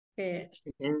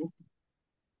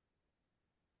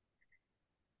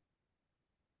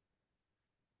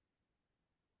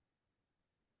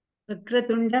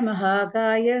वक्रतुण्ड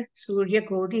महाकाय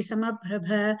सूर्यकोटि समप्रभ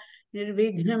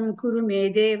निर्विघ्नं कुरु मे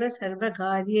देव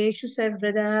सर्वकार्येषु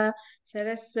सर्वदा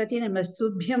सरस्वती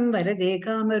नमस्तुभ्यं वरदे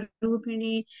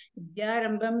कामरूपिणि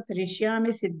विद्यारम्भं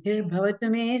करिष्यामि सिद्धिर्भवतु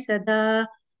मे सदा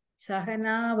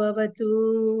सहना भवतु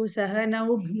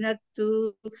सहनौ भुनक्तु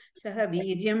सह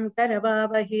वीर्यं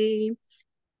करवावहै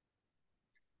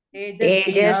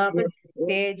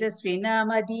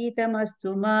तेजस्विनामधीतमस्तु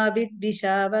मा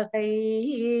विद्विषावहै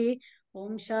ॐ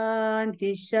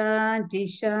शान्ति शान्ति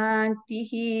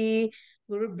शान्तिः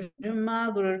गुरुर्ब्रह्मा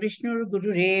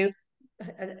गुरुर्विष्णुर्गुरुरेव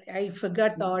I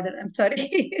forgot the order. I'm sorry.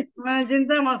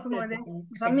 चिन्ता मास्तु That's महोदय,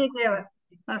 okay. सम्यक् एव।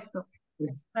 अस्तु,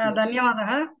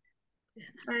 धन्यवादः।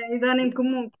 इदानीं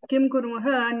किं कुर्मः,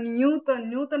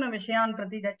 नूतनविषयान्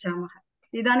प्रति गच्छामः।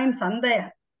 इदानीं सन्धयः।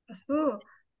 अस्तु,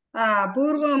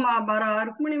 पूर्वं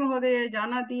रुक्मिणी महोदय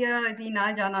जानाति इति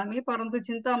न जानामि, परन्तु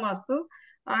चिन्ता मास्तु।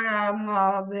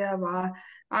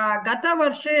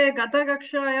 गतवर्षे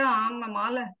गतकक्षायां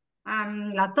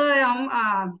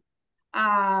लतायां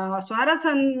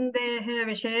स्वरसन्धेः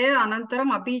विषये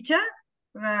अनन्तरम् अपि च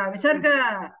विसर्ग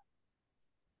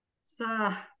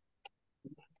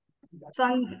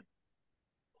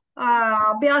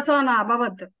अभ्यासः न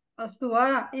अभवत्। अस्तु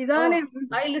वा? इदानीं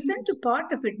I listened to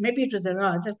part of it. Maybe it was the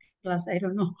other class. I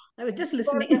don't know. I was just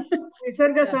listening.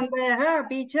 विसर्गसन्धयः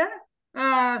अपि च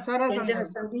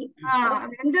स्वरसन्धि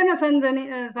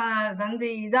व्यञ्जनसन्धि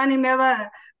इदानीमेव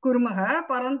कुर्मः,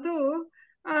 परन्तु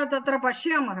तत्र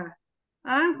पश्यामः।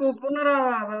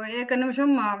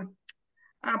 एकनिमिषं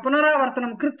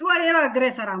पुनरावर्तनं कृत्वा एव अग्रे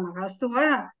सरामः। अस्तु वा?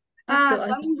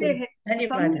 सन्धेः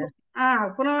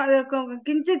पुनः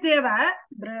किञ्चित् एव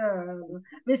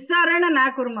विस्तारेण न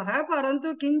कुर्मः, परन्तु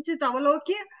किञ्चित्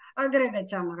अवलोक्य अग्रे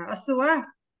गच्छामः। अस्तु वा?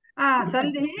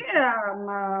 सन्धिः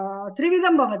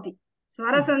त्रिविधं भवति: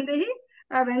 स्वरसन्धिः,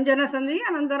 व्यञ्जनसन्धिः,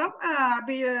 अनन्तरम्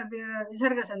अपि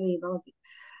विसर्गसन्धिः भवति।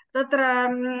 तत्र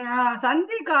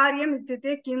सन्धिकार्यम्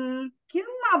इत्युक्ते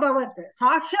किम् अभवत्,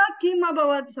 साक्षात् किम्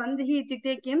अभवत् सन्धिः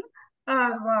इत्युक्ते किं?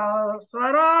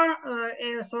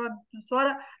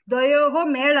 स्वरद्वयोः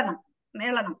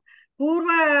मेलनं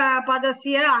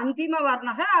पूर्वपदस्य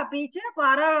अन्तिमवर्णः अपि च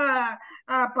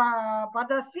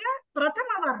परपदस्य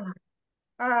प्रथमवर्णः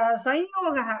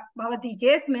संयोगः भवति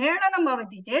चेत्, मेलनं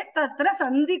भवति चेत् तत्र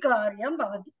सन्धिकार्यं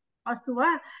भवति। अस्तु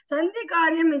वा?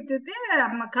 सन्धिकार्यम् इत्युक्ते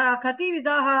कति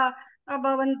विधाः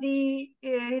भवन्ति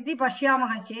इति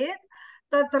पश्यामः चेत्,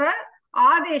 तत्र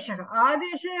आदेशः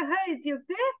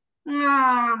इत्युक्ते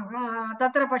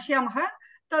तत्र पश्यामः,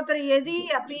 तत्र यदि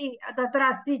अपि तत्र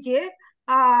अस्ति चेत्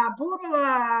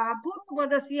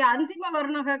पूर्वपदस्य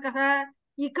अन्तिमवर्णः कः?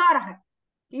 इकारः।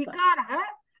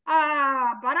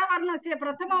 परवर्णस्य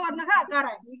प्रथमवर्णः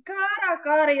अकारः।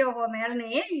 इकारयोः मेलने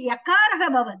यकारः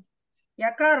भवति,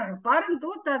 परन्तु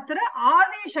तत्र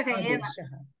आदेशः एव।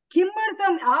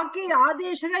 किमर्थम्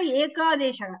आदेशः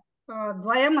एकादेशः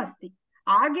द्वयम् अस्ति।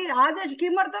 आदेश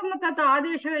किमर्थं तत्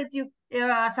आदेशः इत्युक्ते,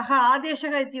 सः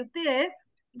आदेशः इत्युक्ते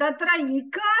तत्र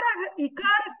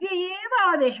इकारस्य एव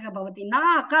आदेशः भवति, न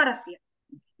अकारस्य।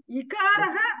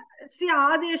 इकारस्य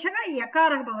आदेशः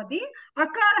यकारः भवति,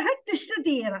 अकारः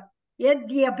तिष्ठति एव।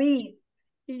 यद्यपि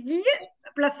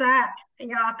प्लस्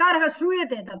अकारः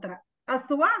श्रूयते तत्र।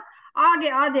 अस्तु वा?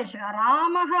 आदेशः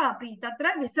रामः अपि तत्र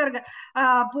विसर्ग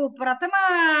प्रथम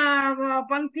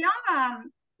पङ्क्त्यां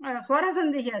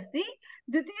स्वरसन्धिः अस्ति,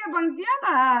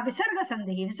 द्वितीयपङ्क्त्यां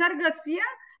विसर्गसन्धिः। विसर्गस्य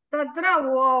तत्र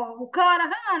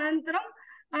उकारः अनन्तरं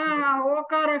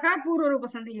ओकारः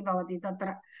पूर्वरूपसन्धिः भवति तत्र,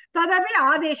 तदपि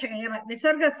आदेशः एव,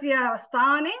 विसर्गस्य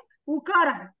स्थाने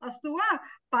उकारः। अस्तु वा?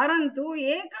 परन्तु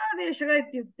एकादेशः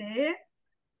इत्युक्ते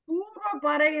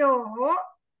पूर्वपरयोः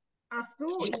अस्तु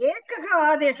एकः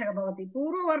आदेशः भवति।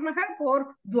 पूर्ववर्णः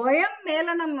द्वयं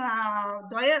मेलनं,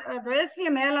 द्वयस्य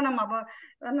मेलनम्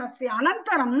अभवस्य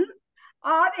अनन्तरम्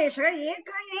आदेशः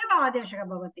एकः एव आदेशः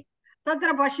भवति।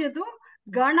 तत्र पश्यतु,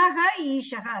 गणः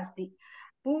ईशः अस्ति।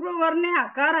 पूर्ववर्णे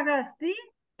अकारः अस्ति,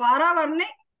 परवर्णे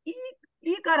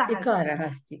ईकारः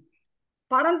अस्ति,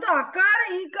 परन्तु अकार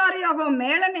ईकारयोः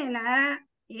मेलनेन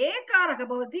एकारः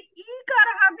भवति,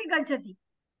 ईकारः अपि गच्छति,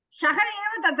 शः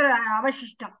एव तत्र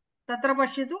अवशिष्टम्। तत्र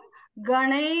पश्यतु,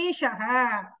 गणेशः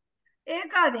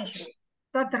एकादेशः,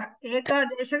 तत्र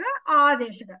एकादेशः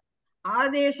आदेशः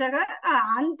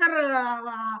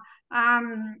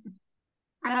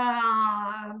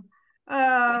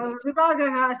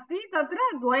विभागः अस्ति, तत्र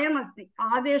द्वयमस्ति,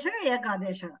 आदेशः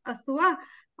एकादेशः। अस्तु वा?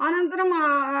 अनन्तरम्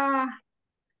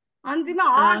अन्तिम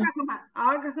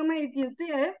आगमः इत्युक्ते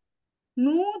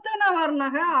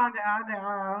नूतनवर्णः आग आग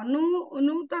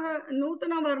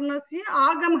नूतनवर्णस्य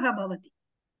आगमः भवति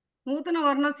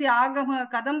नूतनवर्णस्य आगमः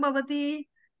कथं भवति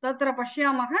तत्र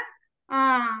पश्यामः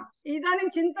इदानीं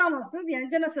चिन्ता मास्तु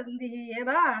व्यञ्जनसन्धिः एव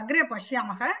अग्रे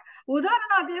पश्यामः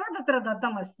उदाहरणात् एव तत्र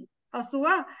दत्तमस्ति अस्तु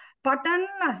वा पठन्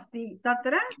अस्ति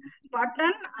तत्र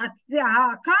पठन् अस्य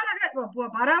अकारः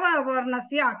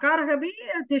परवर्णस्य अकारः अपि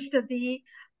तिष्ठति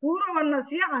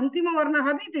पूर्ववर्णस्य अन्तिमवर्णः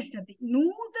अपि तिष्ठति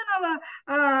नूतन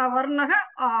वर्णः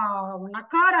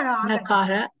नकारः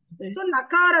आगच्छति सो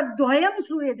नकारद्वयं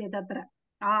श्रूयते तत्र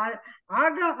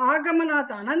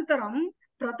आगमनात् अनन्तरं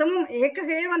प्रथमम् एकः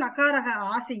एव नकारः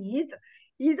आसीत्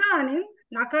इदानीं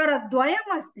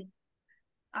नकारद्वयम् अस्ति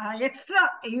extra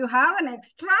you have an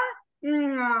extra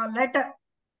letter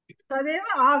तदेव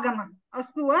आगमः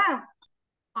अस्तु वा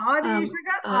आदेशक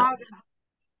आगमः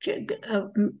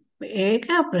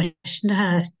एकः प्रश्नः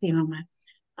अस्ति मम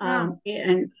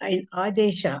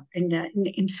आदेश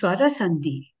in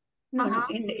स्वरसन्धि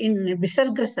in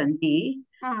विसर्गसन्धि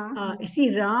इसी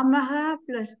रामः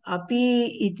प्लस् अपि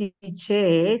इति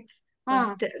चेत्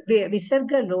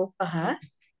विसर्गलोपः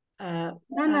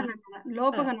न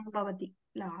लोपः न भवति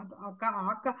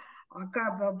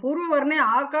पूर्ववर्णे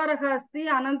आकारः अस्ति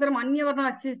अनन्तरम् अन्यवर्णः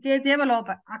अस्ति चेदेव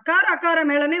लोपः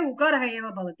अकारमेलने उकारः एव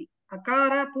भवति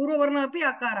अकार पूर्ववर्ण अपि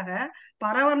अकारः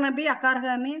परवर्ण अपि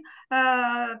अकारः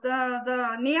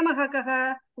नियमः कः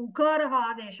उकारः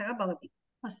आदेशः भवति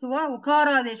अस्तु वा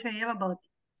उकारादेशः एव भवति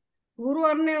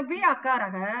पूर्ववर्णे अपि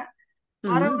अकारः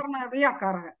परवर्णे अपि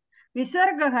अकारः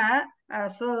विसर्गः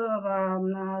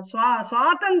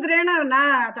स्वातन्त्र्येण न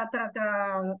तत्र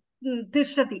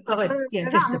तिष्ठति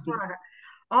अनुस्वारः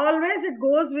always it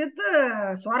goes with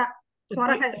swara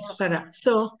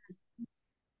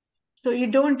so you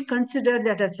don't consider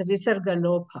that as a visarga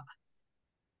lopa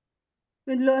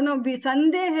no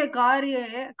सन्देहे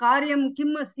कार्यं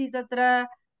किम् अस्ति तत्र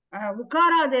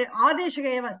आदेशः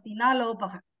एव अस्ति न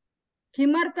लोपः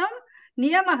किमर्थं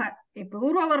नियमः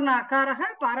पूर्ववर्ण अकारः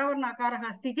परवर्ण अकारः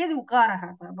अस्ति चेत् उकारः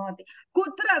भवति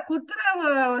कुत्र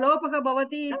लोपः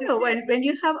भवति when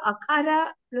you have akara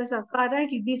plus akara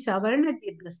it will be savarna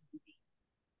dirghasandhi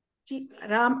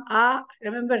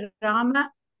remember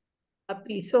rama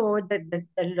api so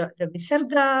the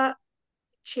visarga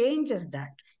changes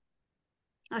that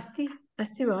asti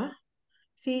va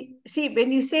see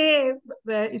when you say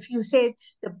if you say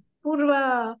the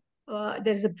purva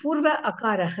there is a purva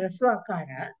akara hrasva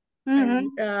akara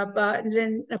and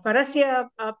then parasya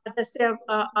padasya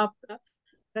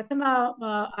prathama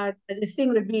this thing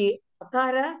will be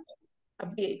akara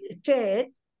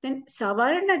chet then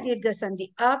savarna dirgha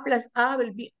sandhi a plus a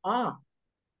will be a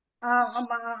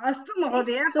astu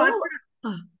mahodaya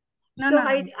so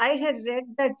I had read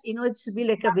that it should be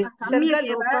like a visarga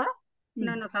lopa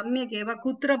न सम्यक् एव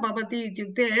कुत्र भवति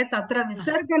इत्युक्ते तत्र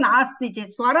विसर्ग नास्ति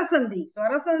चेत्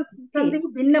स्वरसन्धिः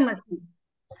भिन्नम् अस्ति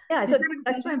yeah so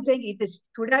that's why I'm saying it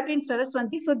should have been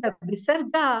swarasandhi so the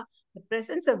visarga the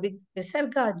presence of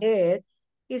visarga there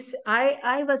is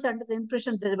I was under the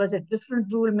impression there was a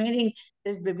different rule meaning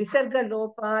there's the visarga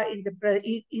lopa in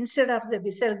the instead of the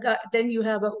visarga then you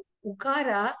have a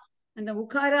ukara and the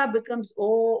ukara becomes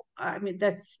I mean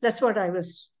that's what I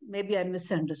was maybe I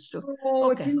misunderstood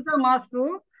okay चिन्ता मास्तु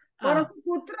परन्तु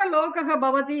कुत्र लोकः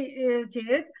भवति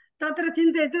चेत् तत्र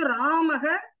चिन्तयतु रामः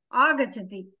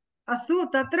आगच्छति अस्तु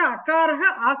तत्र अकारः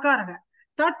आकारः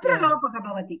तत्र लोपः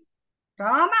भवति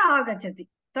राम आगच्छति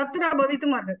तत्र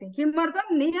भवितुम् अर्हति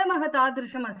किमर्थं नियमः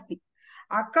तादृशम् अस्ति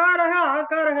अकारः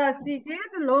आकारः अस्ति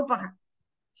चेत् लोपः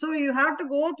so you have to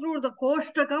go through the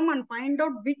koshtakam and find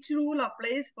out which rule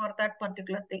applies for that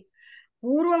particular thing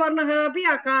पूर्ववर्णः अपि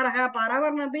अकारः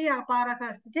परवर्णः अपि अकारः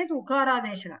अस्ति चेत्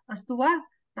उकारादेशः अस्तु वा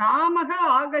रामः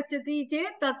आगच्छति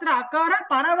चेत् तत्र अकार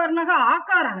परवर्णः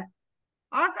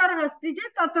आकारः अस्ति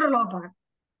चेत् तत्र लोपः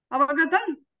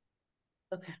अवगतम्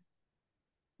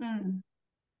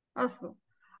अस्तु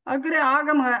अग्रे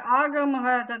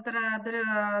आगमः तत्र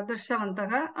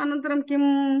दृष्टवन्तः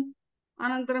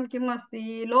अनन्तरं किम् अस्ति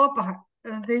लोपः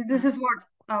दिस् इस् वाट्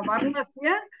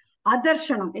वर्णस्य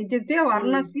अदर्शनम् इत्युक्ते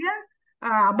वर्णस्य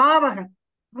अभावः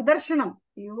अदर्शनं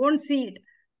यु वोण्ट् सी इट्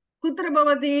कुत्र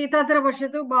भवति तत्र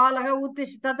पश्यतु बालः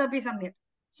उत्तिष्ठ तदपि सम्यक्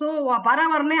सो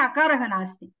परवर्णे अकारः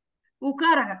नास्ति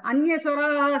उकारः अन्य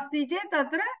स्वरः अस्ति चेत्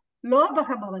तत्र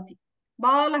लोपः भवति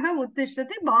बालः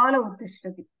उत्तिष्ठति बाल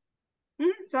उत्तिष्ठति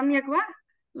सम्यक् वा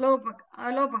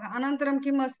लोपः अनन्तरं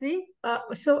किम् अस्ति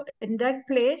so in that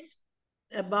place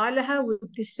बालः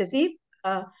उत्तिष्ठति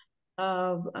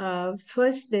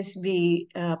first this be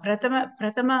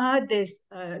prathama this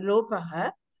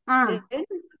lopah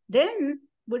then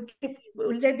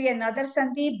will there be another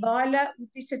Sandhi? Bala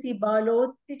Uttishati,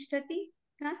 Balottishtati?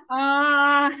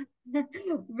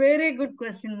 Very good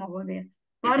question, Mahodaya.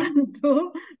 परन्तु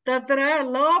तत्र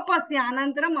लोपस्य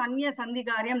अनन्तरम् अन्य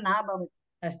सन्धिकार्यं न भवति.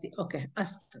 अस्ति, ओके,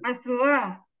 अस्तु. अस्तु वा?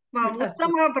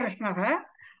 उत्तमः प्रश्नः.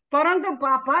 परन्तु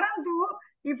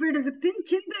इफ् इट् इस्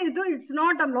चिन्तयतु इट्स्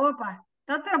नाट् अ लोप.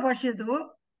 तत्र पश्यतु,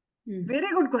 वेरि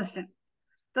गुड् क्वश्चन्.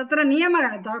 तत्र नियमः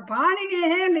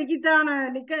पाणिनेः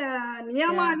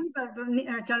नियमानि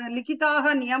लिखिताः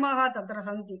नियमाः तत्र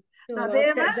सन्ति.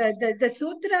 तदेव the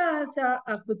sutras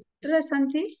कुत्र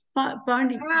सन्ति?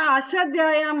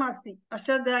 अष्टाध्याय्याम् अस्ति.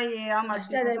 अष्टाध्याय्याम्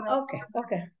अस्ति.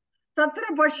 ओके. तत्र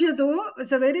पश्यतु,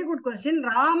 it's a very good question.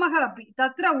 रामः अपि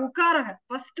तत्र उकारः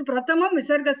फस्ट् प्रथमं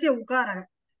विसर्गस्य उकारः.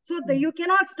 सो यू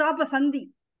केनाट् स्टाप् अ सन्धि.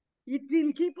 It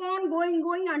will keep on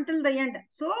going until the end.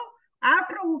 So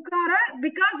after ukara,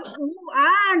 because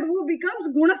who becomes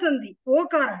guna sandhi,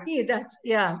 okara. That's,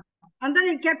 yeah. And then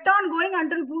it kept on going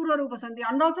until purva rupa sandhi.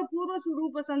 And also purva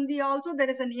rupa sandhi also there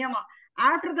is a niyama.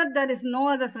 After that there is no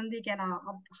other sandhi can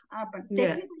happen.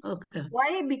 Yeah. Okay.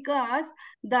 Why? Because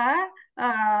the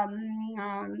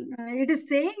it is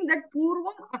saying that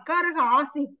purvam akaraha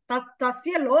asit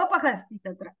tasya lopaha asti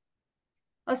tatra.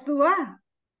 Astu va?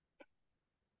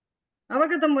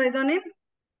 अवगतं वा इदानीम्?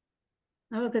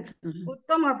 अवगतम्.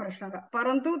 उत्तमः प्रश्नः.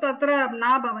 परन्तु तत्र न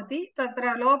भवति. तत्र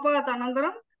लोपात्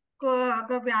अनन्तरं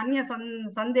कोऽपि अन्य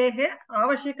सन्देहे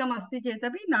आवश्यकम् अस्ति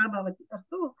चेदपि न भवति.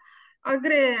 अस्तु,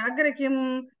 अग्रे किं?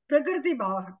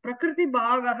 प्रकृतिभावः.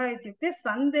 प्रकृतिभावः इत्युक्ते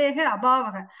सन्देह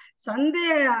अभावः.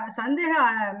 सन्देह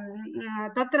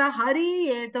तत्र हरि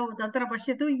एतौ तत्र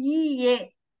पश्यतु,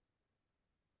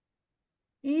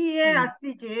 ईये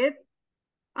अस्ति चेत्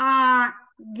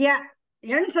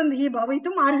यण् सन्धिः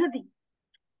भवितुम् अर्हति.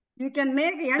 You can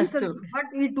make यण् सन्धि, but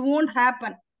it won't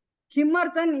happen.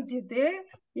 किमर्थम् इत्युक्ते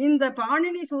in the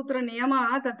पाणिनि सूत्र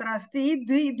नियमः तत्र अस्ति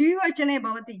द्विवचने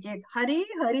भवति चेत् हरि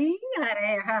हरि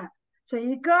हरयः. So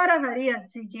इकार हरि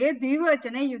अस्ति चेत्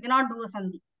द्विवचने you cannot do a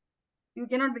sandhi. You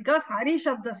cannot, because Hari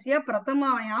शब्दस्य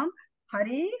प्रथमायां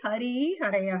हरि हरि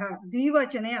हरयः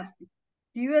द्विवचने अस्ति.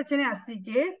 द्विवचने अस्ति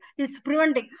चेत् it's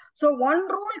preventing. So one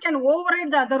rule can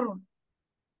override the other rule.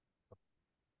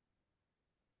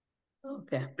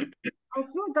 Okay.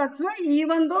 So that's why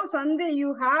even though sandhi,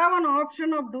 you have an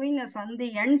option of doing a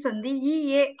sandhi, end sandhi,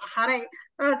 ye harai.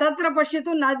 Tatra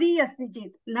pashyatu nadi asti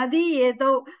chet. Nadi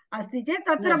etau asti chet.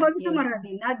 Tatra bhavitum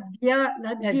arhati.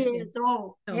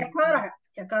 Nadyeto.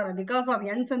 Yakara. Because of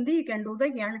end sandhi, you can do the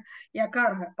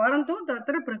yakara. Parantu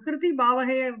tatra prakriti bhava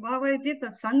iti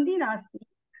tat sandhi nasti.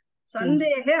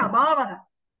 Sandhehe abhavah.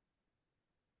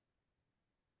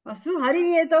 Astu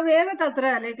hari etau eva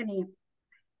tatra lekhaniyam.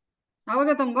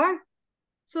 Avagatam va?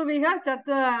 So we have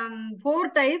 4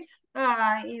 types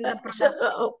in the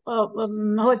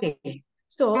Mahodaya.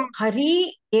 So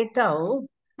Hari Etau,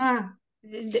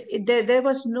 there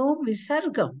was no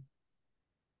visargam.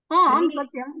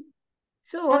 Satyam.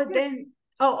 So then,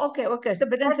 okay. So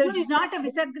but then so it's not a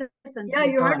visarga sandhi. Yeah,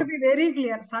 you have to be very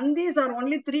clear. Sandhis are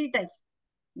only 3 types.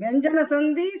 Vyanjana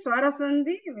sandhi, swara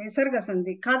sandhi, visarga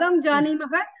sandhi. Kadam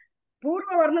janimah.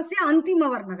 पूर्ववर्णस्य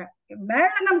अन्तिमवर्णः.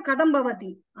 मेलनं कथं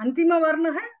भवति?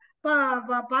 अन्तिमवर्णः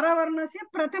परवर्णस्य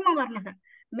प्रथमवर्णः.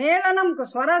 मेलनं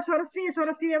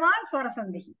स्वरस्य वा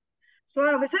स्वरसन्धिः,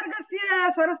 विसर्गस्य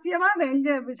स्वरस्य वा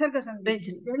विसर्गसन्धिः.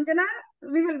 व्यञ्जन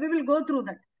we will go through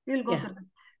that.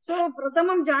 So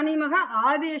प्रथमं जानीमः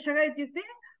आदेशः इत्युक्ते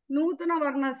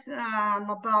नूतनवर्णस्य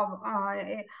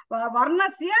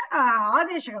वर्णस्य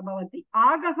आदेशः भवति.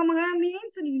 आगमः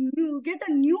means you get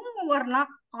a new varna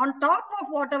on top of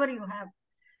whatever you have.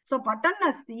 So patan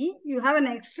asti, you have an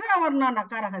extra varna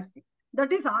nakarah asti.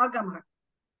 That is agamah.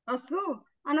 Astu,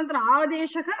 anantara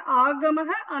adeshah, agamah,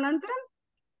 anantaram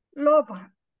lopah.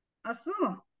 Astu,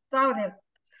 tavadev.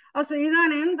 Astu,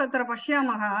 idanim tatra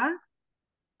pashyamah.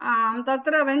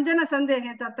 तत्र व्यञ्जन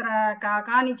सन्देहे तत्र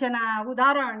कानिचन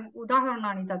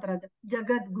उदाहरणानि तत्र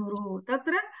जगद्गुरु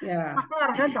तत्र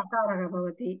अकारः दकारः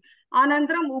भवति.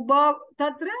 अनन्तरम्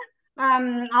तत्र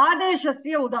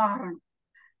आदेशस्य उदाहरणं.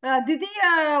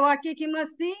 द्वितीयवाक्ये किम्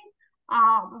अस्ति?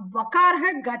 वकारः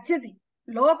गच्छति,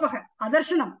 लोपः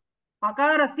अदर्शनम्,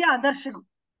 अकारस्य अदर्शनं.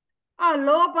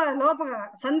 लोपः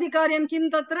सन्धिकार्यं किं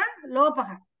तत्र? लोपः.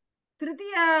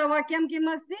 तृतीयवाक्यं किम्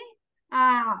अस्ति?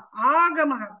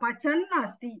 आगमः पचन्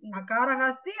अस्ति, नकारः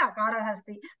अस्ति, अकारः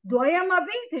अस्ति,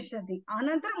 द्वयमपि तिष्ठति.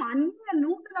 अनन्तरम् अन्य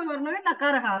नूतनवर्णः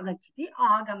नकारः आगच्छति,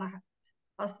 आगमः.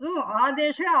 अस्तु,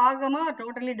 आदेशे आगमः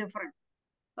टोटली डिफरेंट.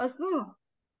 अस्तु,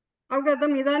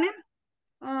 अवगतम् इदानीम्?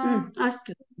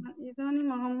 अस्तु.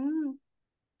 इदानीम् अहं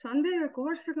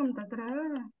सन्देहकोष्टकं तत्र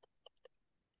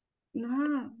न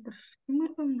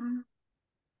किमर्थं न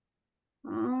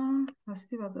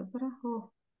अस्ति वा तत्र ओ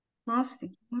नास्ति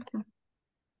किमर्थम्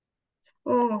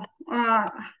ओ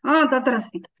तत्र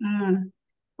अस्ति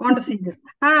want to see this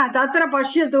तत्र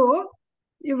पश्यतु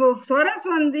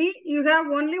स्वरस्वन्ति you have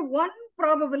only one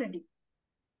probability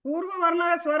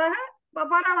पूर्ववर्णः स्वरः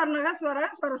अपरवर्णः स्वरः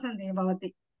स्वरसन्धिः भवति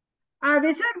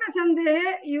विसर्गसन्धेः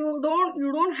you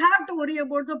don't have to worry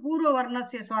about the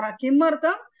पूर्ववर्णस्य स्वरः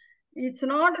किमर्थं it's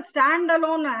not a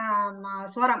standalone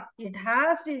swaram. It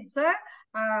has it's a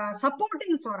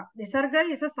supporting swara. Visarga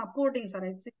is a supporting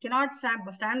swara. It cannot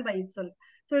stand by itself.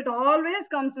 So it always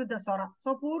comes with the swara.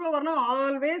 So purva varna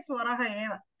always swaraha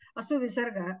eva. Asu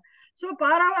visarga. So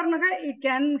paravarnaha, it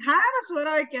can have a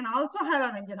swara, it can also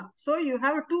have a vyanjana. So you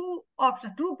have two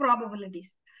options, two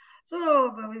probabilities.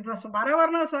 So if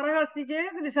paravarna swaraha asti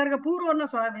chet visarga purvarna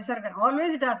swara visarga.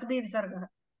 Always it has to be visarga.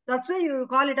 That's why you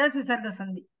call it as visarga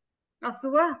sandhi. अस्तु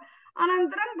वा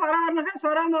अनन्तरं परवर्णः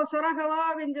स्वरः वा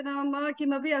व्यञ्जनं वा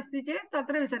किमपि अस्ति चेत्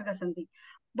तत्र विसर्गः सन्ति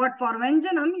बट् फार्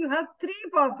व्यञ्जनं यु हेव्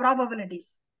 3 probabilities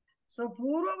सो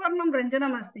पूर्ववर्णं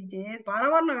व्यञ्जनम् अस्ति चेत्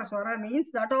परवर्णः स्वरः मीन्स्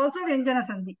दट् आल्सो व्यञ्जन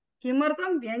सन्ति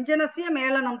किमर्थं व्यञ्जनस्य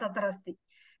मेलनं तत्र अस्ति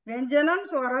व्यञ्जनं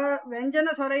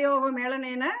व्यञ्जनस्वरयोः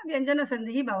मेलनेन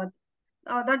व्यञ्जनसन्धिः भवति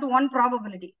that one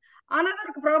probability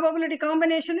another probability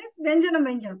combination is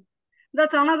व्यञ्जनं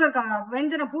that's another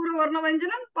Vyanjana, Purva Varna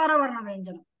Vyanjanam, Paravarna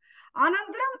Vyanjanam.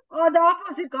 Anantaram, the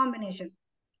opposite combination.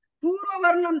 Purva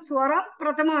Varnam Swaram,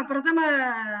 Pratama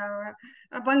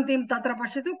Panktim Tatra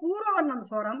Pashitu, Purva Varnam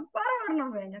Swaram,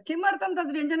 Paravarnam Vyanjanam. Kimartam Tat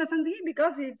Vyanjana Sandhi,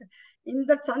 because it's in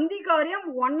that Sandhi Karyam,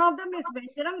 one of them is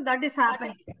Vyanjanam, that is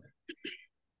happening.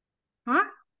 Huh?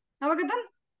 Avagatam?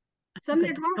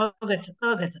 Samyak va?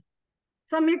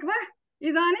 Samyak va?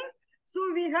 Idanim? So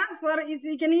we have swara,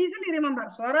 we can easily remember.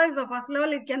 Swara is the first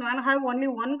level, it can have only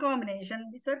one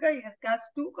combination. Visarga it has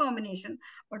 2 combinations,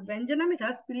 but Vyanjanam it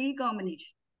has 3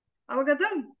 combinations.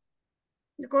 Avagatam?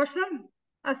 The question?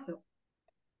 Astu.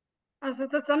 Astu,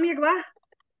 tat samyak va?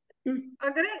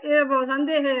 Agre,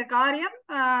 sandeh karyam,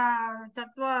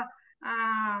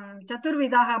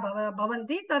 चतुर्विधाः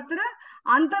भवन्ति तत्र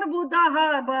अन्तर्भूताः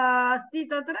अस्ति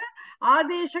तत्र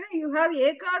आदेशः you have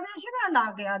एकादेशः and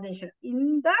आदेशः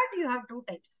in that you have 2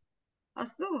 types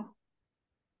अस्तु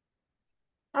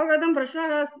अवगतं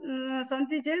प्रश्नाः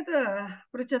सन्ति चेत्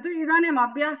पृच्छतु इदानीम्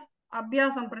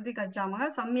अभ्यासं प्रति गच्छामः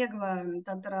सम्यक्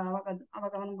तत्र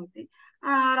अवगमनं भवति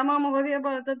रमा महोदय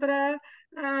तत्र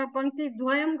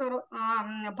पङ्क्तिद्वयं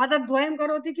पदद्वयं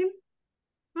करोति किम्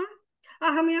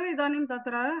अहमेव इदानीं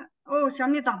तत्र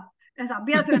क्षम्यताम्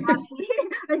अभ्यासः नास्ति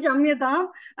क्षम्यताम्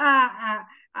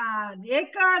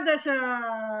 11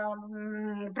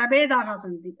 प्रभेदाः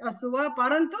सन्ति अस्तु वा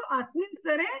परन्तु अस्मिन्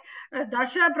स्तरे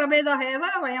 10 प्रभेदाः एव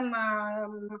वयं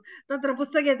तत्र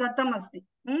पुस्तके दत्तम् अस्ति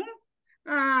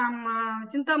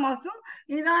चिन्ता मास्तु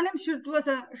इदानीं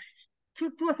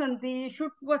शुत्व सन्ति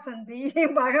शुट्व सन्ति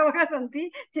बहवः सन्ति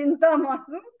चिन्ता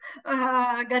मास्तु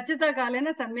गच्छता-कालेन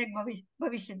सम्यक्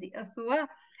भविष्यति अस्तु वा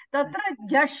तत्र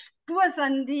जष्ट्व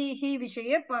सन्धिः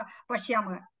विषये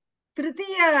पश्यामः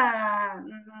तृतीय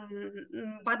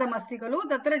पदमस्ति खलु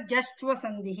तत्र जष्ट्व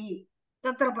सन्धिः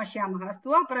तत्र पश्यामः अस्तु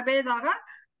वा प्रभेदाः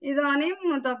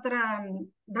इदानीं तत्र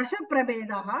 10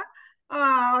 प्रभेदाः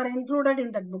are included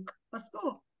in that book अस्तु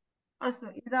अस्तु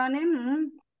इदानीं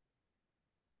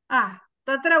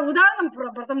तत्र उदाहरणं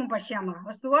प्रथमं पश्यामः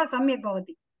अस्तु वा सम्यक्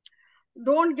भवति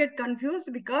don't get confused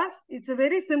because it's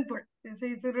very simple it's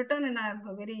written in a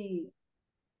very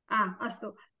अस्तु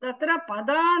तत्र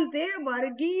पदान्ते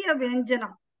वर्गीय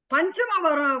व्यञ्जनं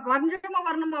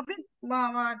पञ्चमवर्णम् अपि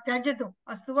त्यजतु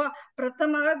अस्तु वा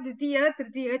प्रथमः द्वितीयः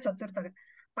तृतीयः चतुर्थः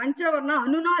पंचवर्ण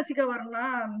अनुनासिक वर्ण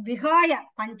विहाय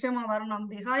पंचमवर्णं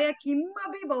विहाय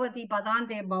किमपि भवति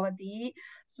पदान्ते भवति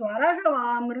स्वरः वा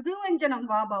मृदुव्यञ्जनं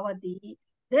वा भवति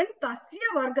देन् तस्य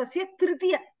वर्गस्य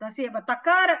तृतीय तस्य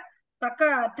तकार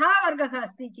था वर्गः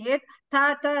अस्ति चेत् थ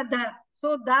त ध so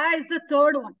the is the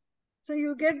third one so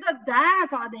you get the the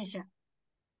as आदेश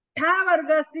ठ वर्ग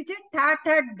अस्ति चेत् ठ ठ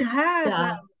ढ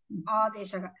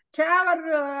आदेशः च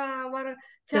वर्ग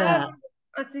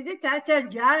अस्ति चेत् च च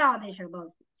ज आदेशः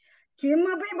भवति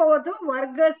किमपि भवतु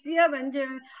वर्गस्य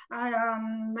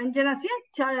व्यञ्जनस्य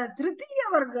तृतीय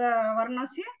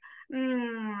वर्णस्य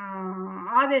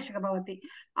आदेशः भवति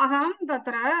अहं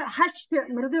तत्र हश्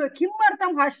मृदु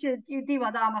किमर्थं हश् इति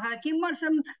वदामः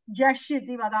किमर्थं जश्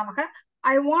इति वदामः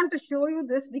I want to show you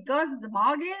this because the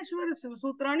Maheshwara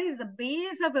Sutrani is the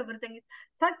base of everything. It's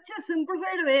such a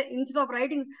simplified way instead of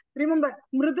writing. Remember,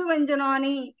 Mridu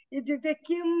Vanjanani, it's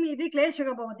Kim, Idi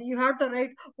Kleshaka Bhavati. You have to write,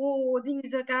 oh,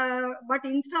 these are, but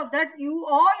instead of that,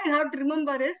 all you have to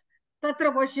remember is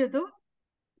Tatra Pashyatu.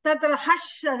 तत्र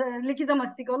हश्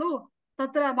लिखितमस्ति खलु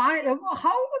तत्र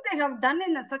how they have done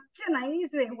in such a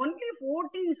nice way. Only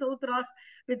 14 sutras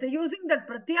with using that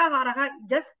pratyahara,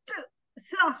 just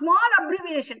a small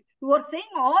abbreviation. You are saying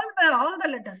all the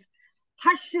letters.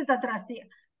 Hash tatra asti.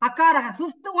 Akara,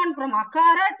 fifth one from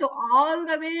akara to all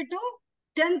the way to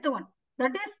 10th one.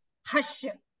 That is hash,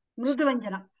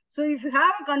 mruduvanjana. So if you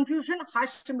have a confusion,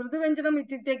 hash mruduvanjanam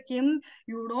ityukte kim,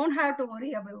 you don't have to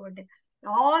worry about it.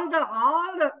 All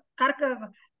the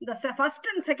first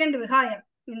and second vihaya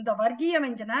in the Vargiya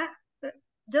Vyanjana,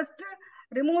 just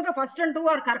remove the first and two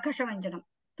are Karkasha Vyanjanam.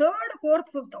 Third, fourth,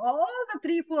 fifth, all the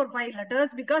 3, 4, 5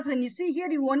 letters, because when you see here,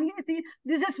 you only see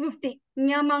this is 50.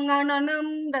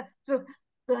 Nyamangananam, that's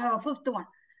fifth one.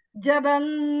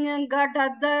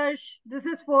 Jabangadash, this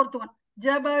is fourth one.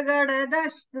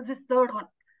 Jabagadash, this is third one.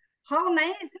 How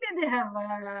nicely they have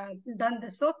done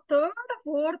this. So third,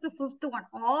 fourth, fifth one,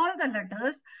 all the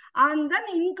letters, and then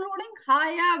including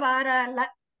Haya, Vara, La.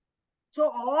 So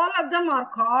all of them are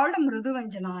called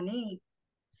Mruduvanjanani.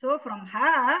 So from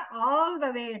Ha all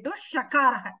the way to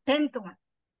Shakara, 10th one.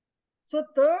 So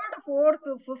third, fourth,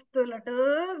 fifth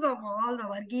letters of all the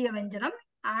Vargiya Vyanjanam,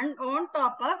 and on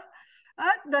top of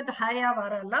that Haya,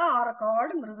 Vara, La are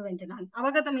called Mruduvanjanani.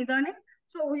 Avagatam idanim.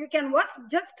 So you can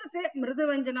just say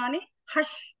Mruduvanjanani,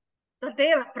 Hush.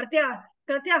 Tateva,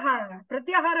 Pratyahara.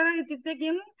 Pratyahara ityukte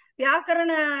kim?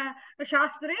 Vyakarana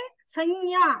Shastre,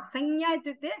 Sanya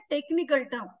ityukte technical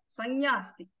term. Sanya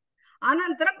asti.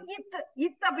 Anantaram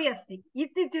it api asti.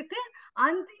 It ityukte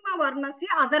antima varnasya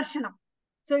adarshanam.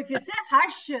 So if you say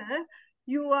Hush,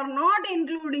 you are not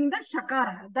including the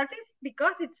Shakara. That is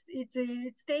because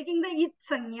it's taking the it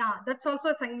sanya. That's also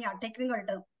a sanya, technical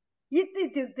term. It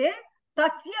ityukte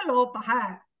tasya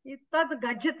lopaha. Tat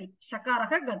gajati.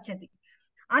 Shakaraha gajati.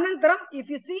 Anantaram, if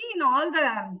you see in all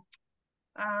the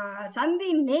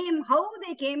Sandhi name, how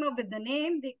they came up with the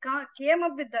name, they came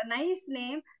up with the nice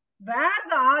name where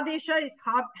the Adesha is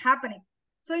happening.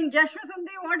 So in Jashva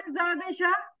Sandhi, what is the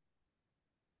Adesha?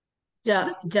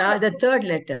 The third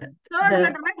letter. Third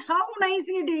letter, right? How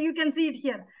nicely you can see it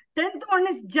here. 10th one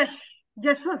is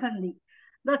Jashva Sandhi.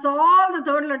 That's all the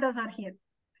third letters are here.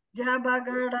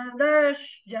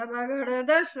 Jabagadash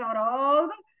are all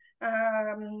the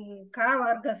Ka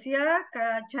Vargasya,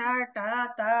 Ka Cha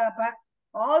Ta Ta Pa.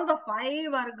 All the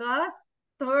 5 Vargas,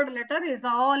 third letter is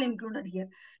all included here.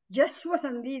 Jashva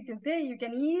Sandhi, you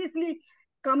can easily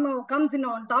comes in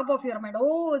on top of your mind.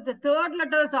 Oh, it's the third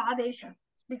letter is Adesha.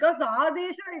 Because the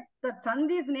Adesha, the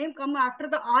Sandhi's name come after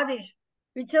the Adesh.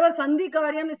 Whichever Sandhi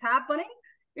Karyam is happening,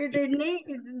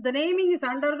 the naming is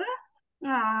under the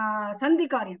Sandhi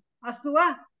Karyam. Astu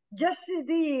va? Just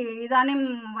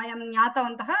idanim vayam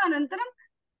jnatavantaha anantaram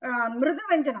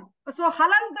Mruduvanjanam. So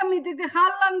halantam ityukte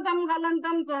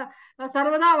halantam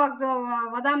sarvada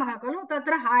vadamaha khalu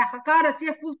tatra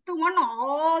hakarasya fifth one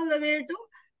all the way to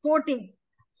 14.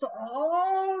 So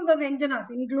all the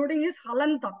Vyanjanas including is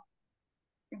halanta.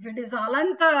 If it is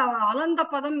halanta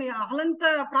padam,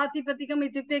 halanta pratipatikam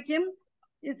ityukte kim?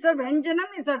 It's a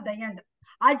Vyanjanam, is at the end.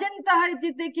 Ajantaha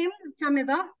ityukte kim?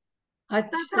 Chamita.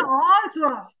 Tatra all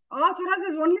suras. All suras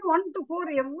is only 1 to 4.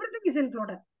 Everything is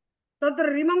included.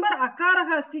 Tatra remember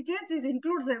akaraha asti chet is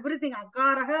includes everything.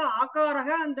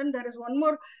 Akaraha, and then there is one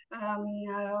more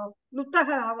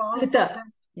lutaha also.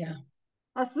 Yeah.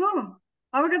 Astu.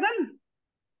 Avagatam?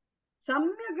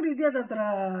 Samyak ritya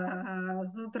tatra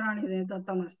sutrani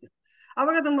datam asti.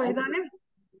 Avagatam va idanim?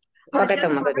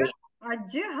 Avagatam Magadi.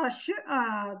 Ajje hash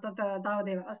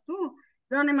tavadeva. Astu.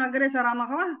 Idanim agre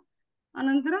saramaha.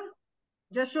 Anantaram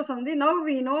Jashva Sandhi. Now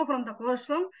we know from the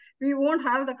question, we won't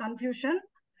have the confusion.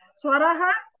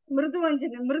 Swaraha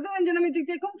Mruduvanjanam. Mruduvanjanam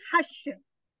ityukte kum hash.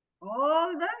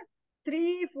 All the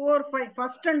 3, 4, 5,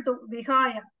 first and 2,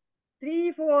 Vihaya.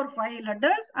 3, 4, 5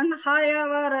 letters and Haya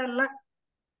Vara La.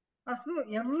 Astu,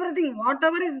 everything,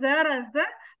 whatever is there as the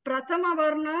Prathama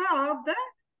Varna of the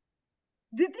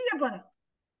Dvitiya Padam.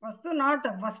 Astu, not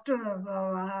first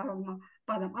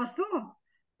Padam. Astu,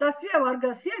 Tasya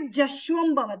Vargasya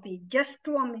Jashvam Bhavati.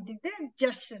 Jashvam ityukte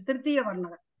Jash, Tritiya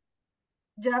Varna.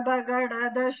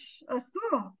 Jabagadash.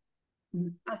 Astu.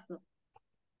 Astu.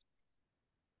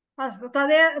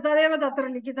 Tadeva tatra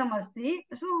likitam asti.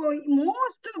 So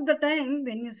most of the time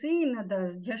when you see in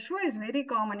the Jashva is very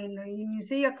common in you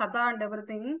see a katha and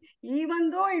everything, even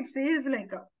though it says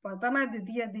like Pratama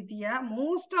Ditya,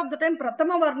 most of the time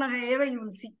Pratama Varna eva you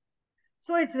will see.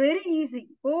 So it's very easy.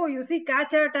 Oh, you see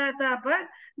Kacha Ta Ta Pa,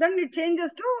 then it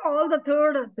changes to all the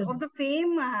third of the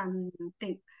same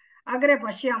thing. Agre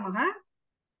Pashyamaha.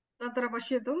 Tatra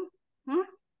Pashyatu.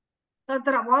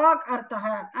 Tatra Vak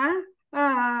Artaha.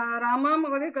 Rama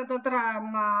महोदय तत्र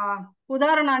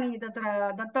उदाहरणानि तत्र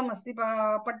दत्तमस्ति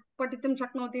पठितुं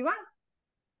शक्नोति वा?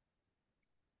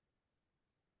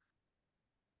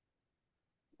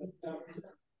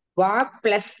 वाक्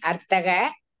plus अर्थः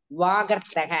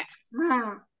वागर्थः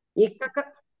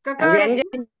ककारस्य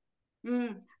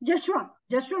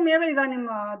जश्वमेव इदानीं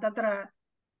तत्र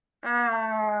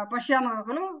पश्यामः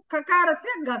खलु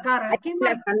ककारस्य गकारः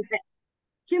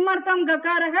किमर्थं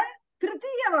गकारः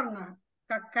तृतीयवर्णः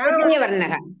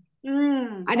तृतीयवर्णः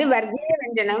அது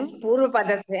वर्गीयव्यञ्जनं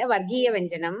पूर्वपदस्य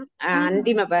वर्गीयव्यञ्जनम्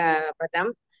अन्तिमपदं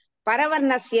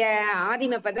परवर्णस्य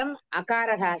आदिमपदम्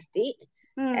अकारः अस्ति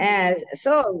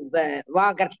सो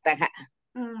वागर्थः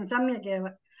सम्यक् एव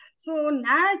so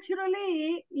naturally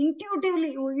intuitively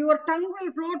your tongue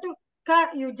will flow to ka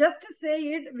you just say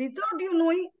it without you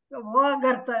knowing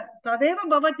vagartha tadeva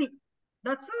bhavati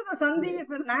that's how the sandhi is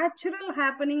a natural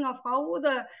happening of how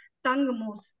the tongue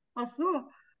moves asu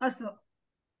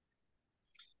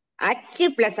अच्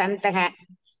plus अन्तः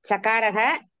चकारः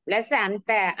plus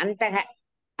अन्तः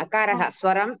अकारः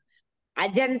स्वरम्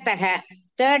अजन्तः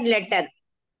third letter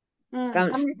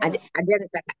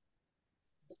अजन्तः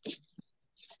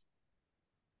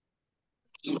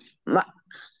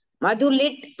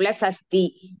मधुलिट् plus अस्ति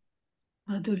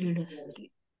मधुलिड् अस्ति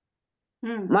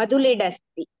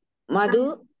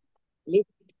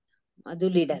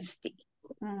मधुलिड् अस्ति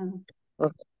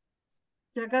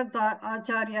जगत्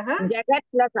आचार्यः जगत्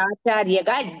प्लस् आचार्यः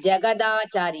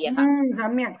जगदाचार्यः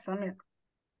सम्यक्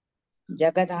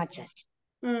जगदाचार्य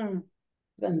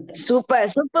सुप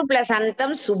प्लस्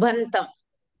अन्तं सुबन्तं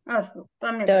अस्तु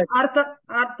सम्यक्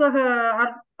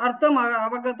अर्थम्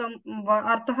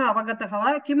अवगतः वा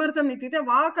किमर्थम् इत्युक्ते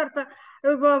वाक् अर्थ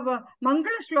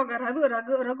मङ्गलश्लोक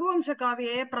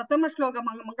रघुवंशकाव्ये प्रथमश्लोक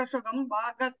मङ्गलश्लोकं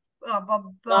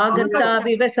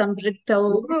वागर्ताविव सम्पृक्तौ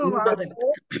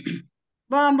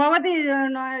भवती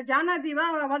जानाति वा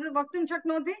वक्तुं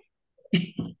शक्नोति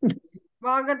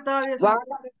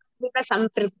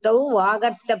सम्पृक्तौ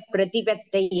वागर्त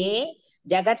प्रतिपत्तये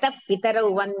जगत पितरौ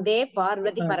वन्दे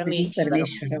पार्वती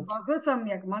परमेश्वरम् बहु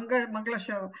सम्यक् मंगल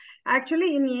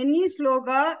actually in any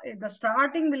sloka the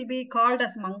starting will be called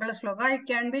as mangala shloka. It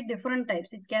can be different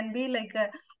types. It can be like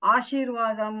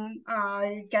ashirvadam,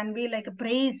 it can be like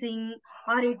praising,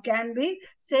 or it can be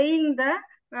saying the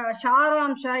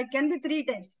sharamsha. It can be three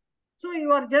types. So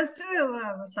you are just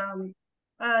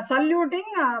saluting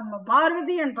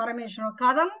Parvati and Parameshwar.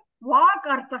 Kadam vak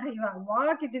artha iva.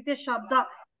 Vak ityukte shabda.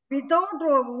 Without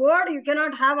word you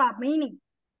cannot have a meaning.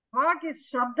 Vak is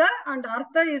shabda and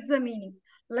artha is the meaning.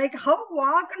 Like how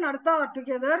vak and artha are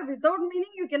together, without meaning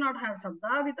you cannot have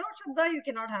shabda. Without shabda you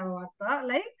cannot have artha.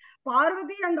 Like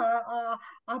Parvati and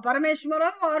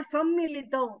Parameshwara are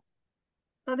sammilitau.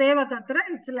 Tadeva tatra,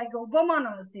 it's like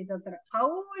upamana asti tatra.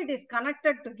 How it is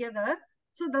connected together,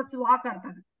 so that's vak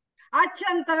artha.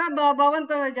 Achantah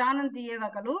bhavantah jananti eva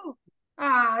kalu.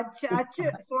 Ach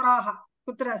swaraha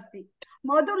kutra asti.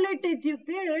 Madhulit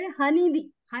ityukte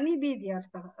honeybee iti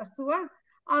arthah astu va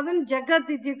adan jagat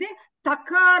ityukte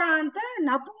takaranta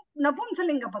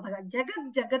napumsalinga padaga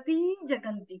jagati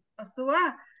jaganti astu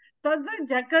va tad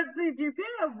jagat ityukte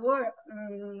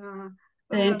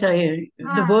the entire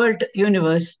the world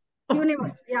universe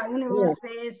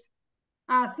space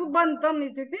subantam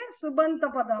ityukte subanta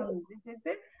padam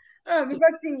ityukte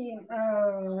विभक्ति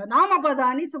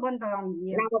नामपदानि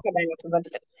सुबन्तानि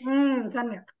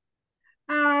सम्यक्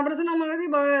प्रसन्ना महोदय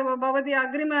भवती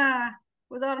अग्रिम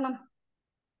उदाहरणं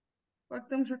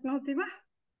वक्तुं शक्नोति वा?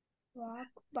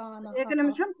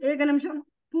 एकनिमिषं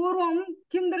पूर्वं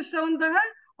किं दृष्टवन्तः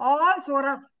all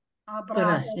swaras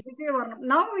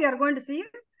now we are going to see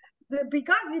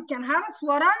because it can have a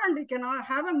swara and it can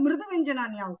have a mridu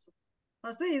vyanjanani also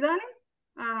अस्तु इदानीं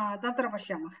तत्र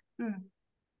पश्यामः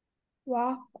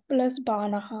वाक् प्लस्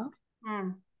बाणः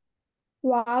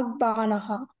वाग्बाणः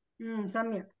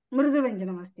सम्यक्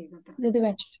मृदुव्यञ्जनम् अस्ति तत्र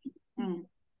मृदुव्यञ्जनम्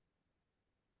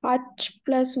अच्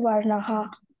प्लस् वर्णः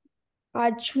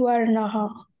अज्वर्णः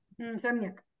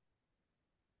सम्यक्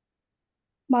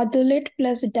मधुलिट्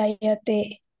प्लस् डयते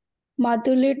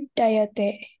मधुलिट् डयते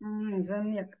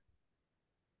सम्यक्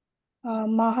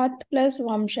महत् प्लस्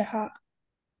वंशः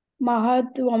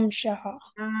महद्वंशः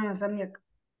सम्यक्